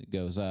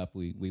goes up,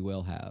 we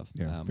will have.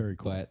 Yeah, very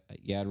cool. But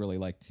I'd really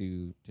like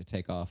to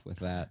take off with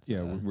that.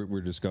 Yeah,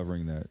 we're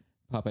discovering that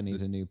Papa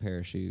needs a new pair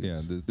of shoes.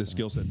 Yeah, the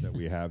skill sets that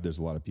we have, there's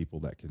a lot of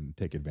people that can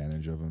take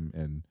advantage of them,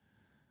 and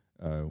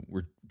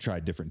we're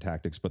tried different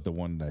tactics, but the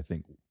one that I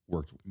think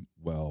worked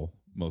well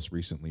most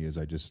recently is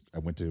I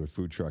went to a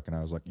food truck and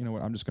I was like, you know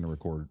what, I'm just going to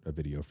record a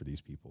video for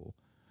these people,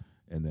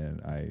 and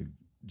then I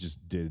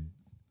just did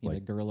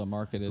like guerrilla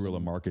marketed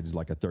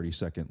like a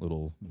 30-second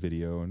little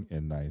video,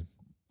 and I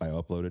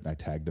uploaded it and I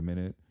tagged them in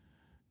it,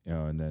 you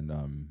know, and then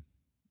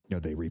you know,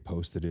 they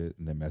reposted it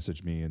and they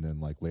messaged me, and then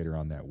like later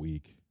on that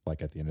week,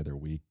 like at the end of their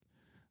week,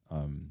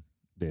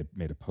 they had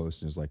made a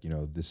post and it was like, you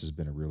know, this has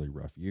been a really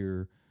rough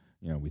year.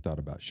 You know, we thought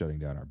about shutting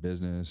down our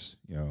business,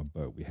 you know,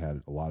 but we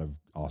had a lot of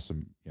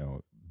awesome, you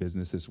know,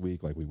 business this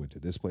week. Like we went to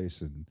this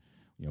place and,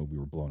 you know, we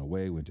were blown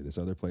away, went to this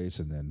other place,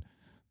 and then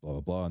blah,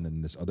 blah, blah. And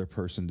then this other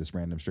person, this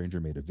random stranger,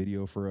 made a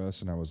video for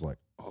us. And I was like,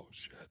 oh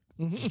shit.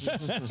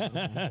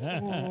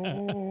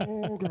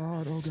 Oh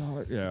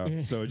God. Yeah.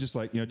 So just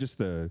like, you know, just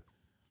the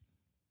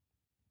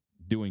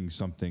doing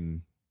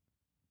something.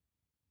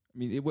 I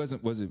mean, was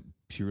it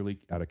purely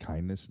out of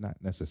kindness? Not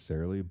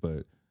necessarily,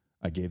 but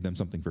I gave them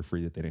something for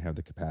free that they didn't have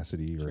the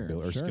capacity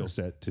or skill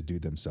set to do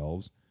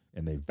themselves,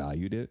 and they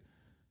valued it.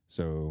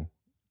 So,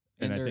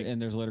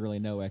 and there's literally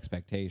no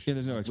expectation. Yeah,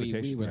 there's no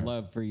expectation. We would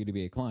love for you to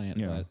be a client,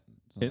 yeah.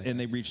 But and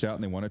they reached out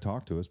and they want to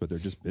talk to us, but they're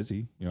just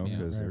busy, you know,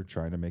 because they're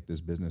trying to make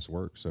this business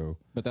work. So,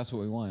 but that's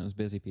what we want is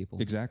busy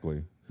people.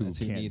 Exactly. Who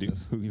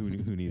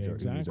needs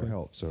our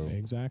help. So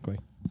exactly.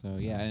 So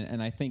yeah,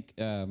 and I think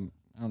I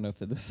don't know if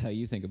this is how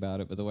you think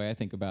about it, but the way I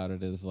think about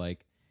it is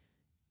like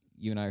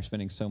you and I are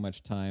spending so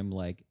much time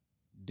like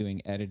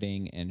doing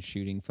editing and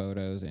shooting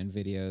photos and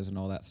videos and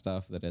all that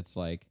stuff that it's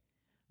like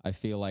I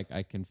feel like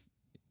I can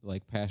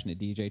like passionate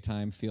DJ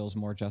time feels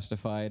more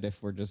justified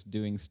if we're just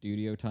doing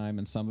studio time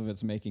and some of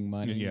it's making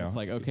money. Yeah. It's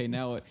like, okay,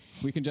 now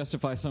we can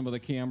justify some of the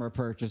camera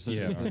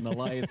purchases and the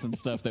lights and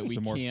stuff that we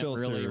Some more can't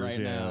really filters,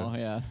 now.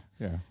 Yeah.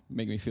 Yeah.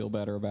 Make me feel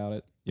better about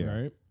it.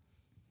 Yeah. Right.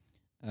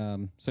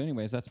 So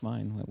anyways, that's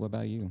mine. What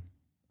about you?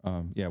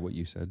 Yeah, what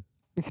you said.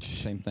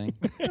 Same thing.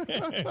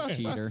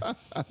 Cheater.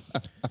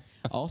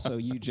 Also,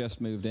 you just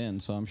moved in,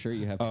 so I'm sure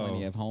you have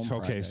plenty of home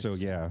projects. So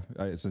yeah,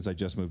 since I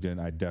just moved in,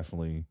 I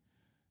definitely...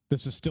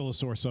 This is still a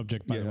sore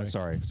subject, by the way.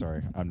 Sorry.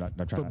 I'm not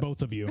trying for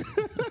both of you.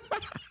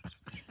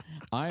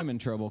 I am in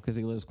trouble because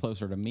he lives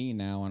closer to me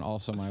now, and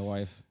also my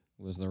wife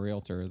was the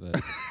realtor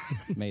that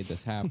made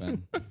this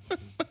happen.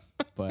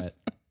 But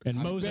and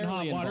Mo's in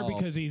hot water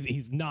because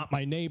he's not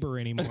my neighbor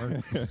anymore.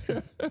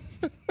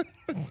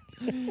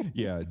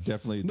 Yeah,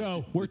 definitely.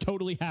 No, we're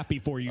totally happy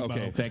for you,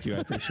 okay, Mo. Thank you. I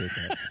appreciate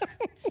that.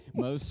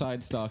 Mo's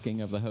side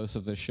stalking of the host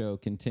of the show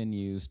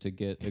continues to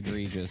get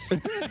egregious.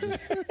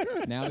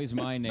 Now he's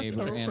my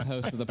neighbor and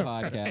host of the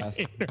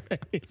podcast.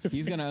 Right.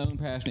 He's going to own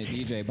Passionate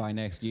DJ by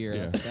next year.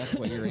 Yeah. That's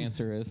what your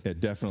answer is. Yeah,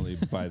 definitely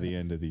by the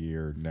end of the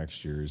year,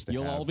 next year is to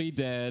You'll all be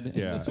dead, and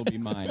this will be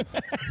mine.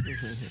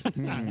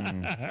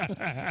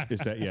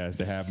 Is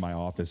to have my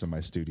office and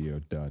my studio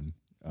done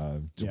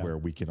where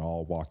we can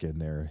all walk in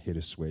there, hit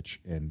a switch,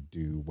 and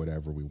do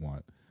whatever we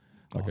want.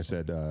 Like I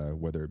said,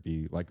 whether it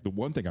be like the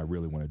one thing I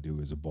really want to do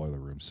is a boiler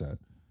room set.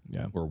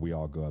 Yeah. Where we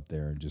all go up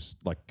there and just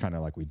like kind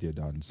of like we did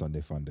on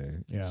Sunday Fun Day.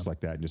 Yeah. Just like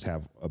that, and just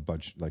have a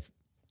bunch like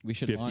we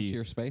should launch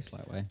your space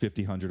that way.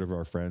 50, 100 of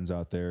our friends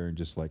out there and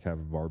just like have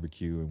a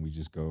barbecue, and we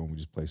just go and we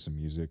just play some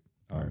music.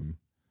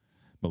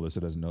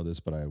 Melissa doesn't know this,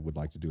 but I would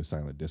like to do a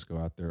silent disco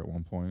out there at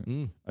one point.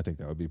 I think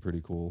that would be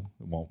pretty cool.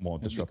 It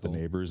won't disrupt the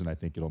neighbors, and I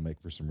think it'll make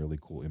for some really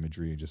cool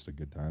imagery and just a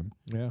good time.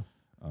 Yeah.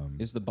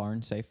 Is the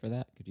barn safe for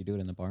that? Could you do it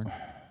in the barn?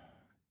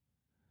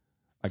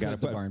 I got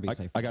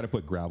to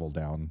put gravel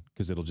down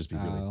because it'll just be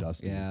really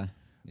dusty. Yeah.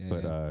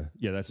 But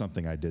that's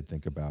something I did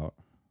think about.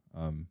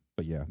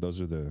 But yeah, those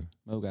are the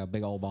got a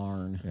big old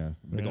barn. Yeah,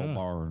 big old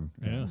barn.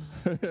 Yeah.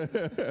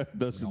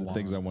 Those are the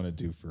things I want to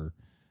do for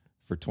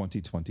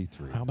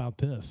 2023. How about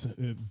this?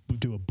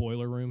 Do a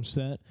boiler room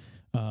set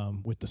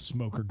with the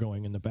smoker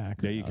going in the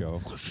back. There you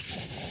go.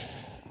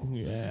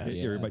 Yeah.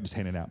 Everybody just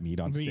handing out meat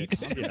on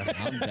sticks. Yeah,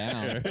 I'm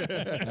down.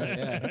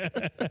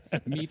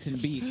 Meats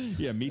and beets.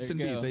 Yeah, meats and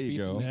beets. There you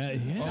go.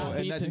 Not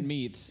beets and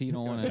meats. You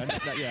don't want to.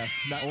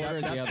 Not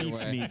order the other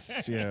way.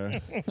 Meats. Yeah.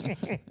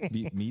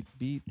 Meat.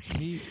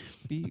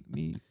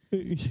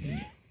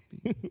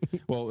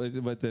 Well,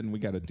 but then we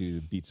got to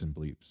do beats and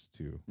bleeps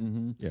too.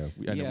 Mm-hmm. Yeah,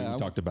 I know we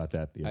talked about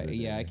that the other day.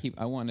 Yeah,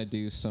 I want to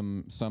do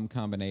some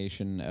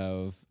combination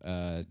of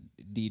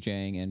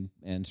DJing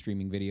and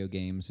streaming video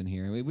games in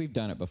here. We've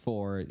done it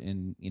before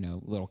in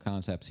little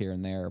concepts here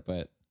and there,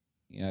 but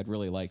I'd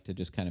really like to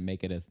just kind of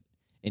make it an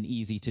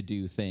easy to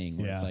do thing.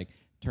 Where it's like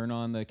turn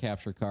on the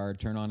capture card,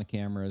 turn on the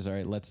cameras. All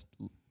right, let's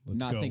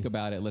not think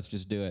about it. Let's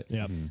just do it.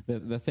 Yep.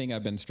 The thing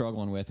I've been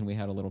struggling with, and we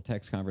had a little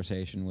text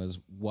conversation, was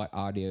what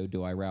audio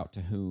do I route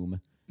to whom,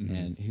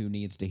 and who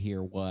needs to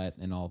hear what,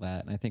 and all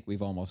that. And I think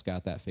we've almost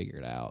got that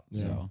figured out.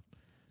 Yeah. So,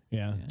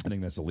 yeah, I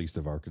think that's the least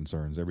of our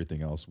concerns.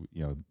 Everything else,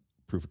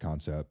 proof of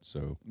concept.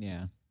 So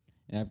yeah,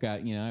 and I've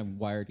got I've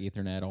wired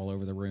Ethernet all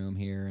over the room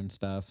here and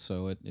stuff,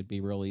 so it'd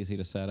be real easy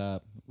to set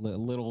up.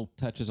 Little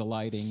touches of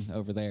lighting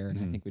over there, and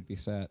I think we'd be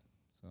set.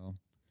 So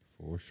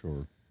for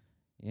sure.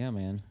 Yeah,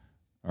 man.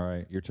 All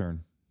right, your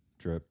turn,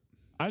 Trip.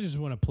 I just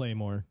want to play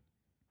more.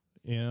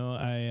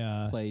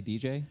 I play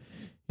DJ.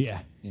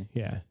 Yeah.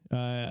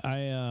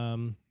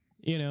 I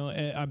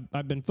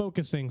I've been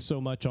focusing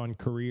so much on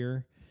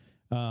career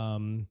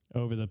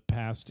over the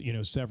past,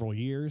 several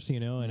years,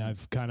 and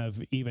I've kind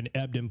of even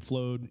ebbed and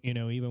flowed,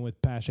 even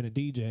with Passionate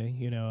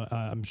DJ,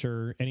 I'm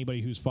sure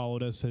anybody who's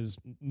followed us has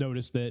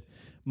noticed that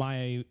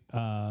my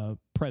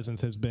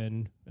presence has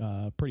been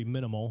pretty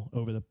minimal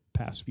over the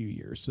past few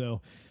years.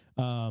 So,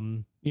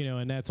 and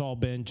that's all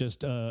been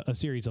just a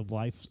series of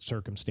life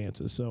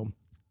circumstances. So,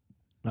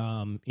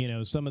 some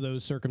of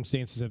those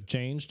circumstances have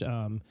changed.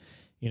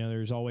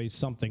 There's always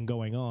something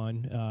going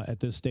on at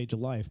this stage of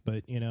life,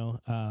 but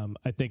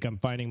I think I'm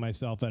finding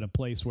myself at a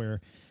place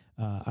where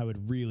I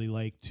would really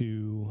like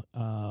to,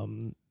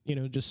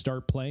 just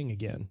start playing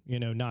again.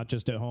 Not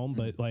just at home,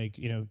 but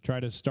try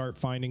to start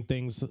finding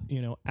things,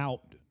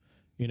 out,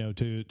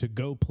 to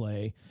go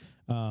play,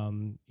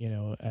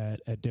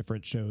 at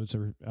different shows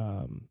or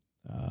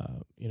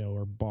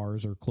or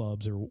bars or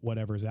clubs or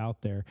whatever's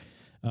out there.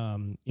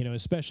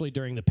 Especially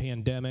during the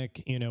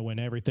pandemic, when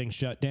everything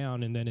shut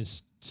down and then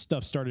as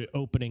stuff started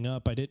opening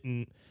up, I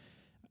didn't,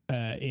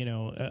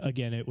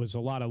 again, it was a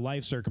lot of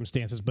life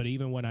circumstances, but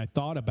even when I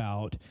thought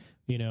about,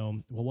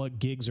 what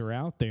gigs are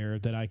out there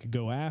that I could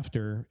go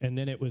after, and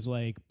then it was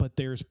like, but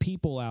there's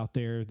people out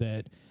there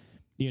that,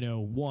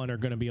 one, are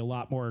going to be a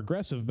lot more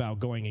aggressive about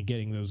going and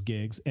getting those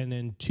gigs. And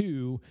then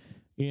two,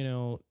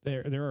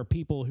 there are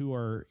people who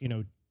are,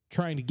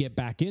 trying to get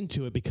back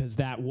into it because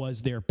that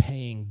was their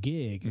paying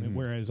gig. Mm-hmm.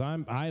 Whereas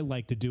I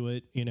like to do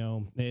it,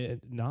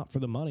 not for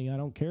the money. I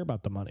don't care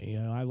about the money.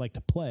 I like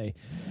to play.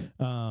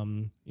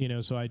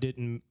 So I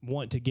didn't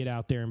want to get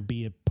out there and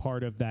be a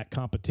part of that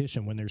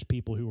competition when there's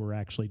people who are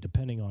actually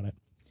depending on it.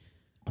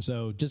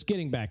 So just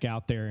getting back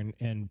out there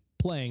and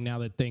playing now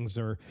that things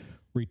are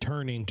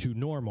returning to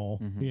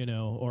normal,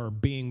 or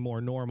being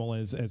more normal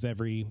as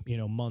every,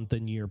 month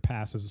and year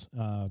passes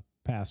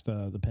past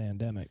the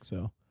pandemic.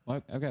 So.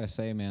 Well, I've got to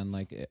say, man,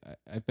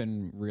 I've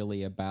been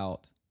really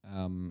about,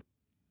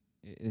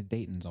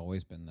 Dayton's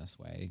always been this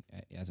way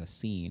as a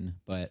scene,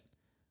 but,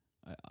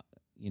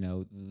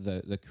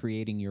 the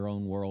creating your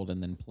own world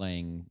and then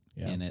playing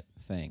in it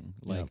thing.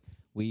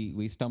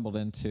 We stumbled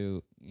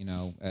into,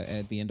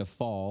 at the end of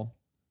fall,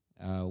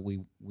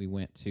 we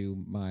went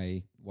to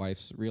my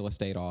wife's real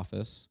estate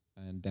office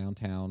in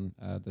downtown,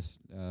 this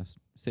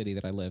city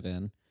that I live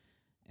in.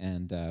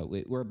 And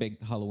we're a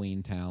big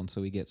Halloween town,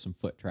 so we get some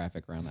foot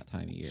traffic around that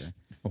time of year.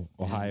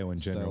 Ohio in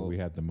general, we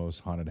had the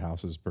most haunted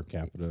houses per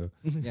capita.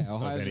 Yeah,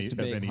 Ohio's just a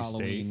big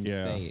Halloween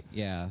state.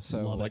 Yeah,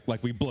 so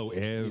like we blow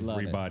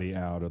everybody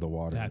out of the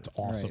water. That's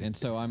awesome. Right. And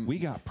so we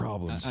got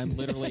problems. I'm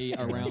literally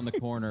around the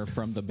corner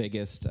from the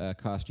biggest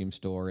costume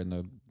store in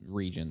the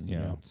region.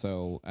 Yeah.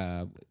 So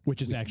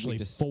which is actually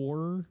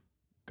 4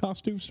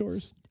 costume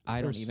stores.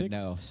 I don't even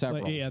know.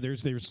 Several.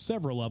 There's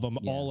several of them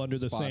all under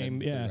the same.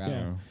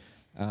 Yeah.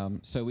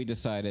 So we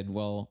decided,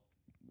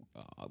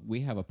 we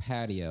have a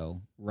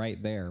patio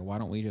right there. Why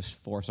don't we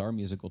just force our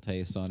musical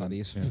tastes onto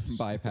these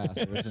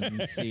bypassers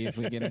and see if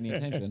we get any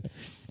attention?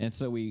 And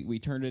so we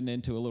turned it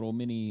into a little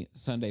mini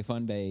Sunday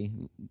Fun Day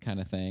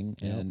kind of thing,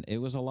 and it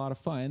was a lot of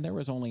fun. There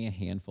was only a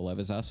handful of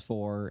us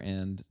 4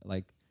 and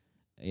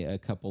a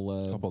couple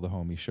of the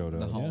homies showed up.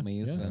 The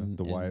homies and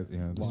the wife,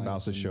 the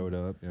spouses showed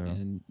up.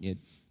 Yeah.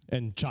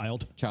 And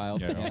child.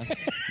 Yes.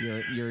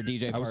 Your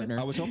DJ partner.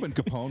 I was hoping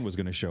Capone was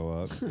going to show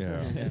up.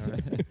 Yeah.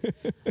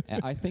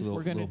 I think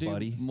we're going to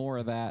do more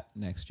of that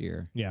next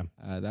year. Yeah.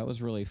 That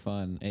was really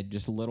fun.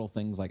 Just little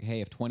things like, hey,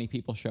 if 20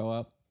 people show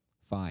up,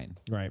 fine.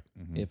 Right.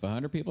 Mm-hmm. If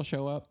 100 people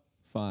show up,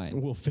 fine.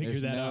 We'll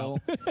figure out.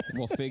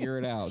 We'll figure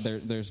it out.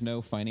 There's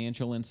no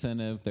financial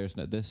incentive.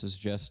 This is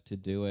just to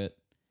do it.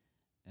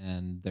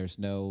 And there's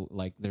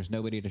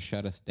nobody to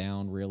shut us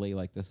down really.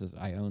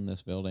 I own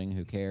this building.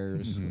 Who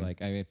cares?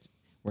 Mm-hmm.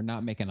 We're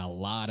not making a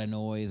lot of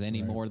noise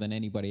any more than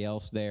anybody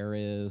else there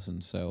is.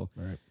 And so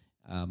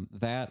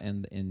that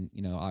and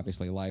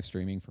obviously live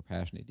streaming for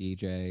Passionate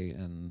DJ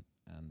and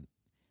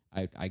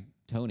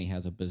Tony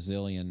has a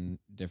bazillion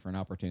different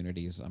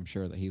opportunities I'm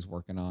sure that he's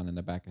working on in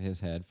the back of his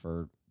head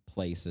for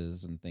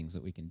places and things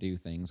that we can do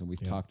things. And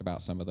we've talked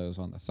about some of those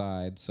on the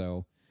side.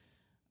 So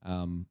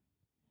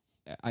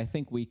I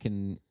think we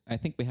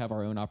have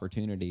our own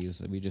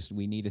opportunities.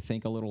 We need to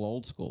think a little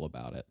old school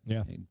about it.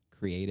 Yeah. And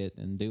create it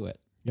and do it.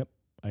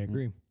 I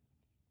agree.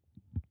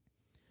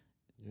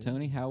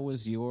 Tony, how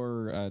was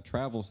your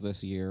travels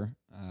this year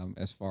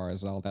as far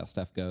as all that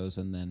stuff goes?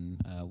 And then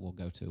we'll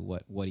go to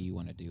what do you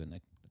want to do in the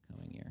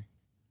coming year?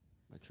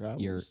 My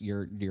travels?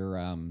 Your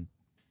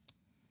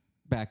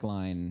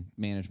backline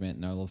management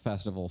and all the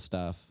festival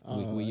stuff.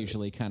 We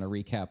usually kind of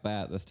recap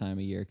that this time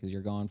of year because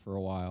you're gone for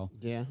a while.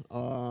 Yeah.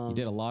 You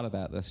did a lot of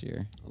that this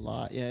year. A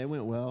lot. Yeah, it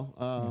went well.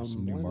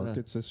 Some new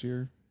markets this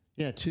year.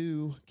 Yeah,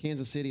 2.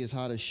 Kansas City is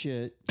hot as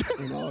shit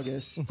in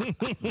August.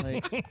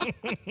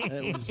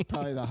 It was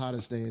probably the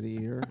hottest day of the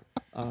year.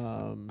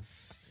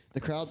 The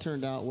crowd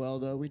turned out well,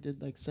 though. We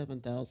did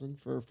 7,000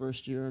 for our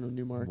first year in a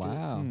new market.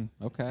 Wow.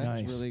 Okay.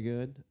 Nice. It's really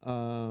good.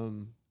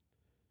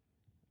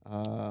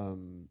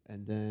 And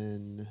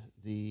then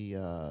the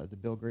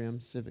Bill Graham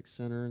Civic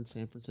Center in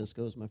San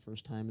Francisco was my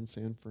first time in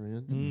San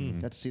Fran.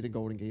 Got to see the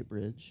Golden Gate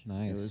Bridge.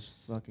 Nice. It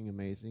was fucking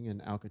amazing,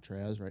 and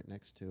Alcatraz right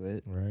next to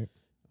it. Right.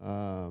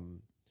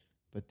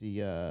 But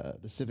the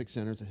Civic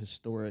Center is a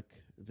historic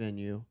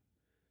venue.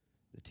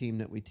 The team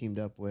that we teamed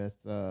up with,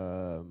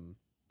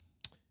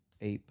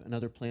 Ape,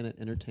 Another Planet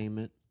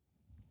Entertainment,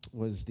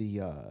 was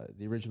the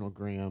original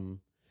Graham.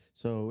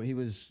 So he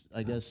was,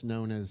 I guess,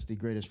 known as the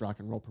greatest rock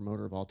and roll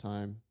promoter of all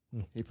time.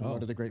 He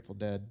promoted the Grateful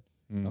Dead.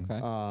 Okay.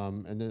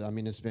 And then, I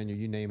mean, this venue,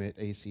 you name it,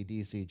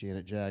 AC/DC,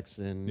 Janet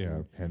Jackson,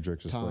 Yeah,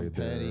 Hendrix has Tom played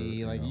Petty,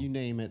 there. like you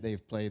name it,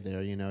 they've played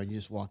there. You know, you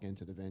just walk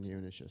into the venue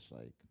and it's just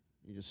like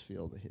you just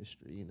feel the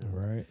history. You know,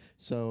 Right.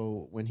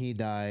 So when he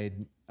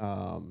died,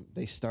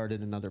 they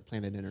started Another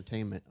Planet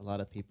Entertainment. A lot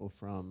of people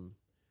from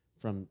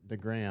the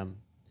Graham,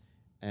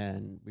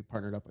 and we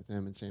partnered up with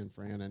them in San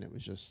Fran, and it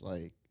was just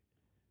like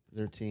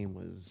their team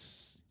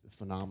was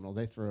phenomenal.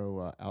 They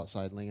throw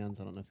Outside Lands.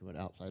 I don't know if you know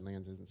what Outside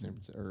Lands is in San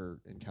Francisco or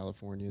in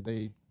California.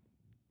 They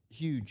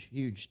huge.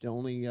 The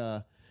only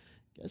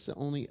guess the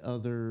only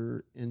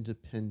other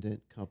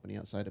independent company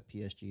outside of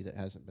PSG that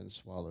hasn't been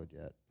swallowed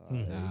yet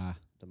by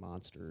the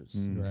monsters.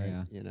 Right.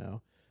 Yeah. You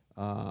know,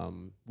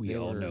 We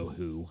all know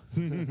who.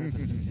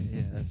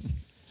 Yes.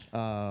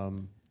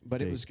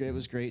 But it was great. It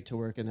was great to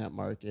work in that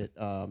market,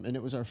 and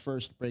it was our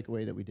first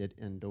breakaway that we did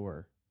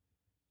indoor.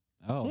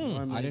 Oh,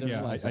 Normally I didn't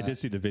Yeah, realize I that. did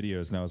see the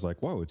videos, and I was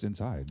like, "Whoa, it's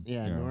inside."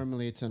 Yeah, You know?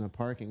 normally it's in a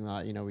parking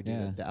lot. You know, we do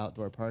Yeah. the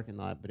outdoor parking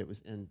lot, but it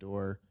was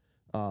indoor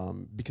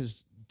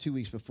because 2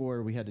 weeks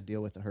before we had to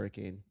deal with the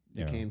hurricane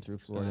that Yeah. came through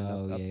Florida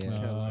Oh, up yeah, to yeah.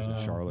 Carolina.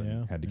 Charlotte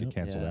Yeah. had to Yep.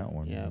 cancel that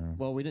one. Yeah.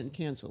 Well, we didn't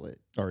cancel it.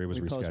 Or it was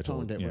We rescheduled.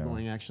 postponed it. Yeah. We're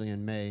going actually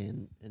in May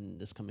in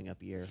this coming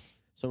up year.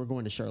 So we're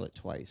going to Charlotte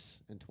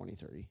twice in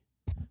 23,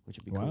 which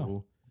would be Wow.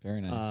 cool. Very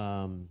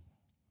nice.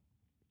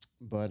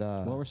 But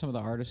what were some of the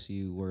artists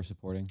you were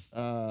supporting?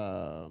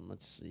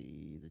 let's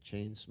see, the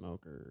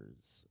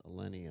Chainsmokers,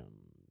 Millennium,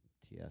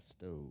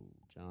 Tiesto,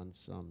 John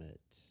Summit.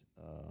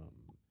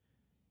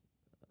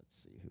 Let's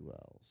see who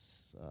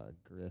else.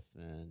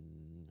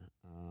 Griffin.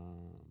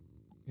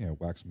 Yeah,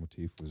 Wax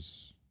Motif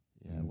was.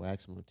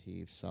 Wax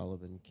Motif,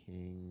 Sullivan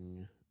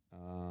King.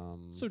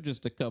 So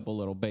just a couple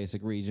little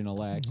basic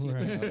regional acts. You know,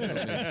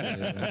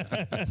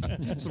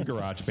 Some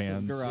garage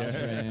bands. garage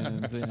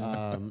bands.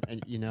 And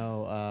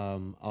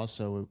And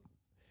also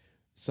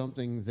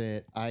something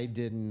that I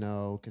didn't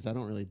know because I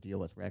don't really deal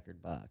with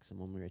Record Box. And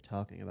when we were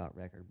talking about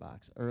Record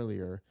Box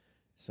earlier,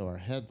 so our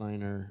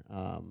headliner,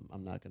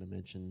 I'm not going to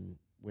mention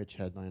which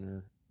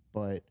headliner,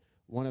 but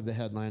one of the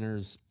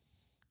headliners,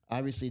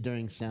 obviously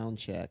during sound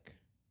check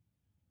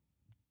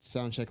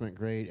went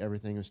great.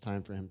 Everything was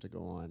time for him to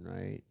go on,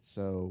 right?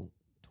 So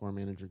tour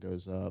manager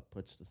goes up,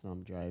 puts the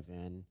thumb drive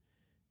in,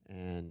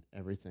 and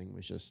everything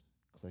was just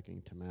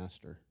clicking to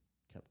master.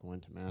 Kept going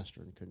to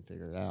master and couldn't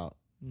figure it out.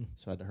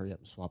 So I had to hurry up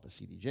and swap a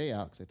CDJ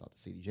out because I thought the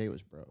CDJ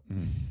was broke.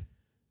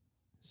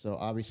 So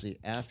obviously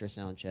after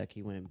sound check,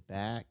 he went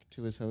back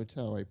to his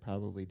hotel. He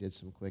probably did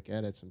some quick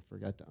edits and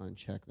forgot to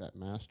uncheck that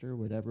master,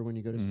 whatever, when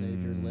you go to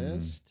save your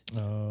list.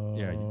 Oh.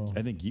 Yeah,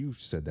 I think you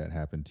said that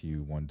happened to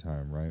you one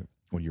time, right?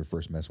 When you were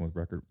first messing with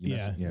record.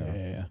 Yeah.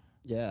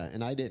 Yeah,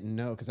 and I didn't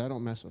know because I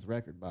don't mess with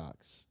Record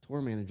Box.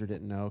 Tour manager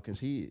didn't know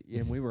because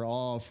and we were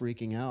all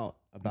freaking out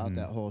about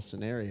that whole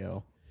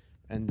scenario.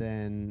 And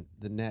then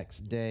the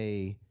next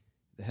day,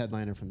 the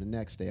headliner from the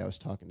next day, I was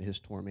talking to his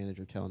tour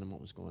manager, telling him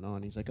what was going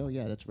on. He's like, "Oh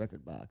yeah, that's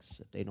Record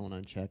Box. If they don't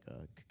uncheck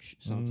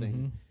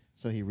something,"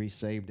 so he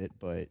resaved it.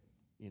 But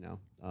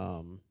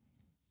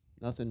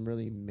nothing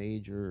really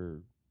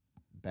major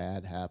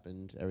bad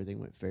happened. Everything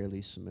went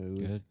fairly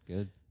smooth.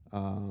 good.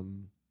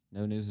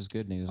 No news is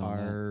good news.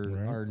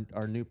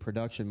 Our new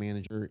production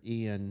manager,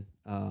 Ian,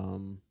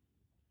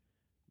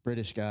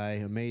 British guy,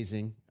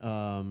 amazing.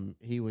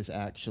 He was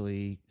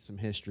actually some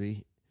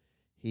history.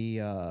 He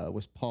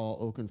was Paul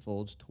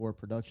Oakenfold's tour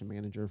production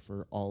manager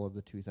for all of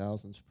the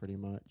 2000s, pretty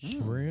much.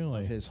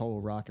 Really? Of his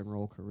whole rock and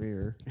roll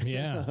career.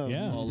 Yeah, of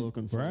yeah. Paul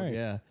Oakenfold, Right.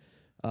 yeah.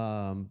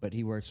 But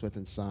he works with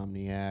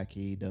Insomniac.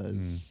 He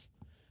does,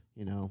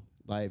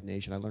 Live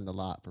Nation. I learned a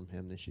lot from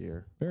him this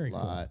year. Very a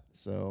lot.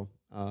 So,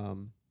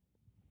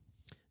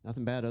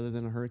 nothing bad other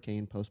than a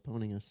hurricane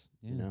postponing us.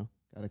 Yeah.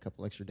 Got a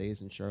couple extra days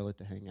in Charlotte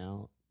to hang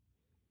out.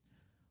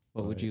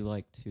 What would you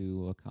like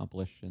to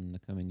accomplish in the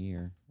coming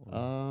year?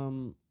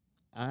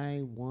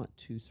 I want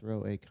to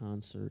throw a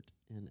concert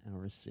in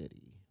our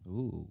city.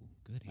 Ooh,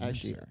 good answer.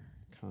 Actually,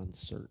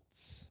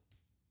 concerts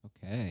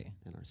Okay.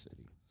 in our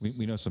city.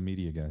 We know some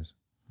media guys.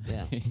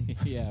 Yeah.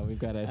 Yeah, we've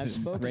got a I've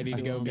spoken ready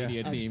to go him.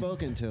 media I've team.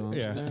 spoken to him.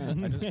 Yeah.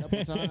 A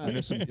couple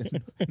times.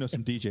 I know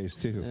some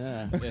DJs too.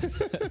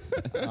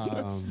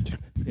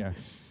 Yeah.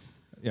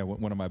 Yeah.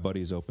 One of my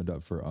buddies opened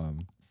up for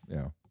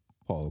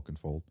Paul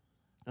Oakenfold.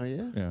 Oh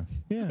yeah. Yeah.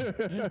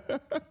 Yeah.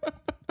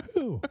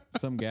 Who?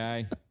 Some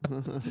guy.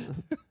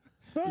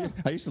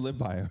 I used to live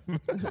by him.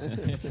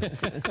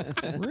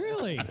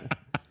 Really?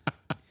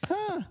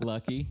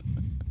 Lucky.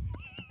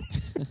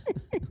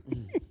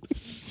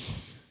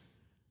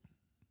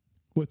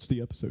 What's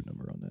the episode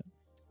number on that?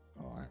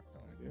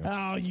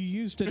 Oh, you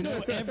used to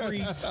know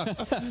every.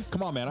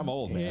 Come on, man. I'm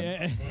old, man.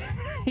 Yeah,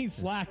 he's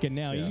slacking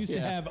now. Yeah. He used to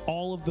have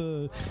all of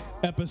the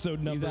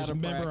episode numbers out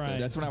of practice.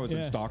 memorized. That's when I was in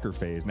Yeah. stalker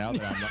phase. Now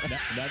that I'm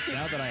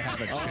now that I have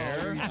a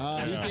chair,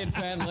 He's getting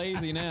fat and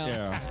lazy now.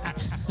 yeah,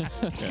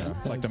 yeah.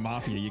 It's like the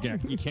mafia. You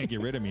can't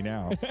get rid of me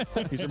now.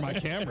 These are my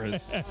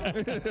cameras.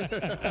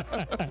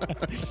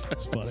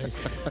 That's funny.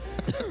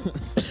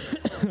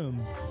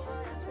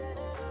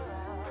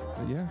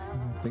 But yeah,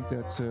 I think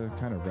that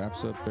kind of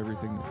wraps up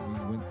everything that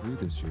we went through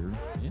this year.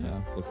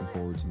 Yeah. Looking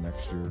forward to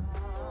next year.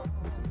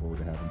 Looking forward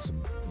to having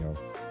some,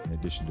 in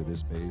addition to this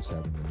space,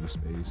 having the new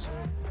space.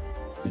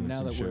 And doing now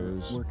some that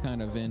shows. we're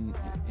kind of in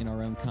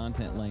our own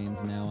content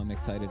lanes now, I'm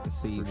excited to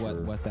see For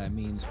sure. what that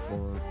means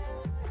for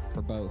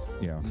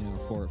both. Yeah.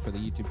 For the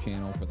YouTube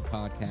channel, for the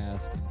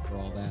podcast, and for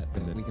all that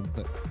And then- we can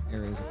put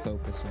areas of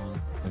focus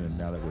on. And then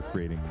now that we're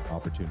creating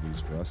opportunities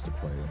for us to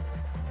play,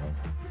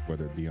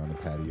 whether it be on the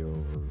patio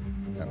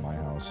or at my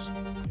house,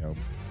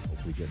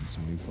 hopefully getting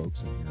some new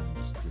folks in here and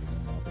just giving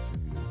them an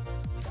opportunity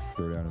to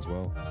throw down as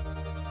well.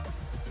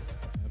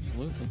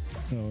 Absolutely.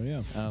 Oh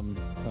yeah.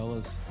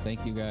 Fellas,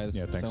 thank you guys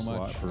Yeah, thanks so a much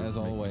lot for as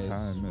making always.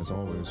 time, as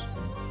always.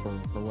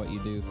 For what you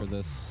do for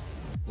this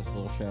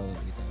little show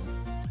that we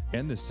do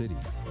And the city.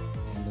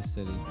 in the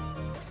city.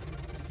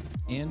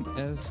 And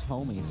as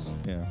homies.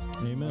 Yeah.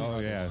 Amen. Oh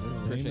yeah,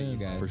 Appreciate Amen. you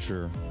guys. for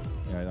sure.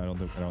 Yeah, I don't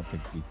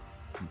think we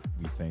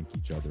thank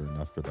each other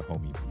enough for the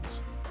homie piece.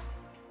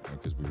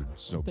 Because we were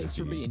so Thanks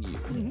busy. for being you.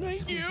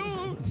 Thank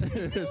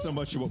you. So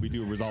much of what we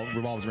do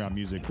revolves around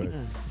music, but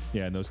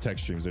yeah, in those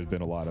text streams, there's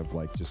been a lot of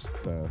just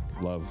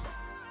love,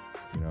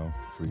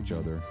 for each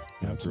other.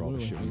 Through all the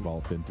Absolutely. shit we've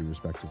all been through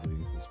respectively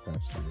this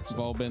past year. We've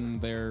all been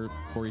there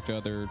for each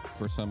other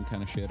for some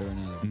kind of shit or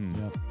another.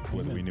 Yep.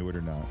 whether Amen. we knew it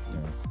or not.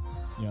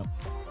 Yep.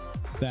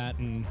 That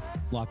and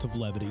lots of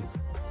levity.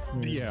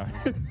 Yeah.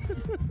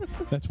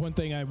 That's one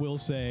thing I will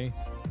say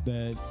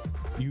that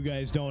you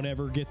guys don't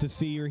ever get to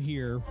see or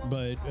hear,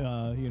 but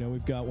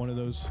we've got one of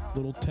those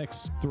little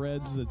text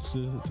threads that's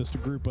just a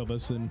group of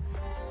us, and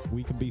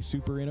we can be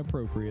super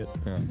inappropriate.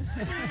 Yeah.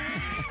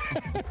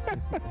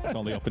 It's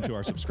only open to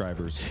our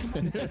subscribers.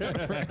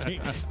 Right.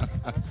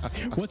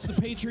 What's the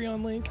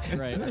Patreon link?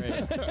 Right.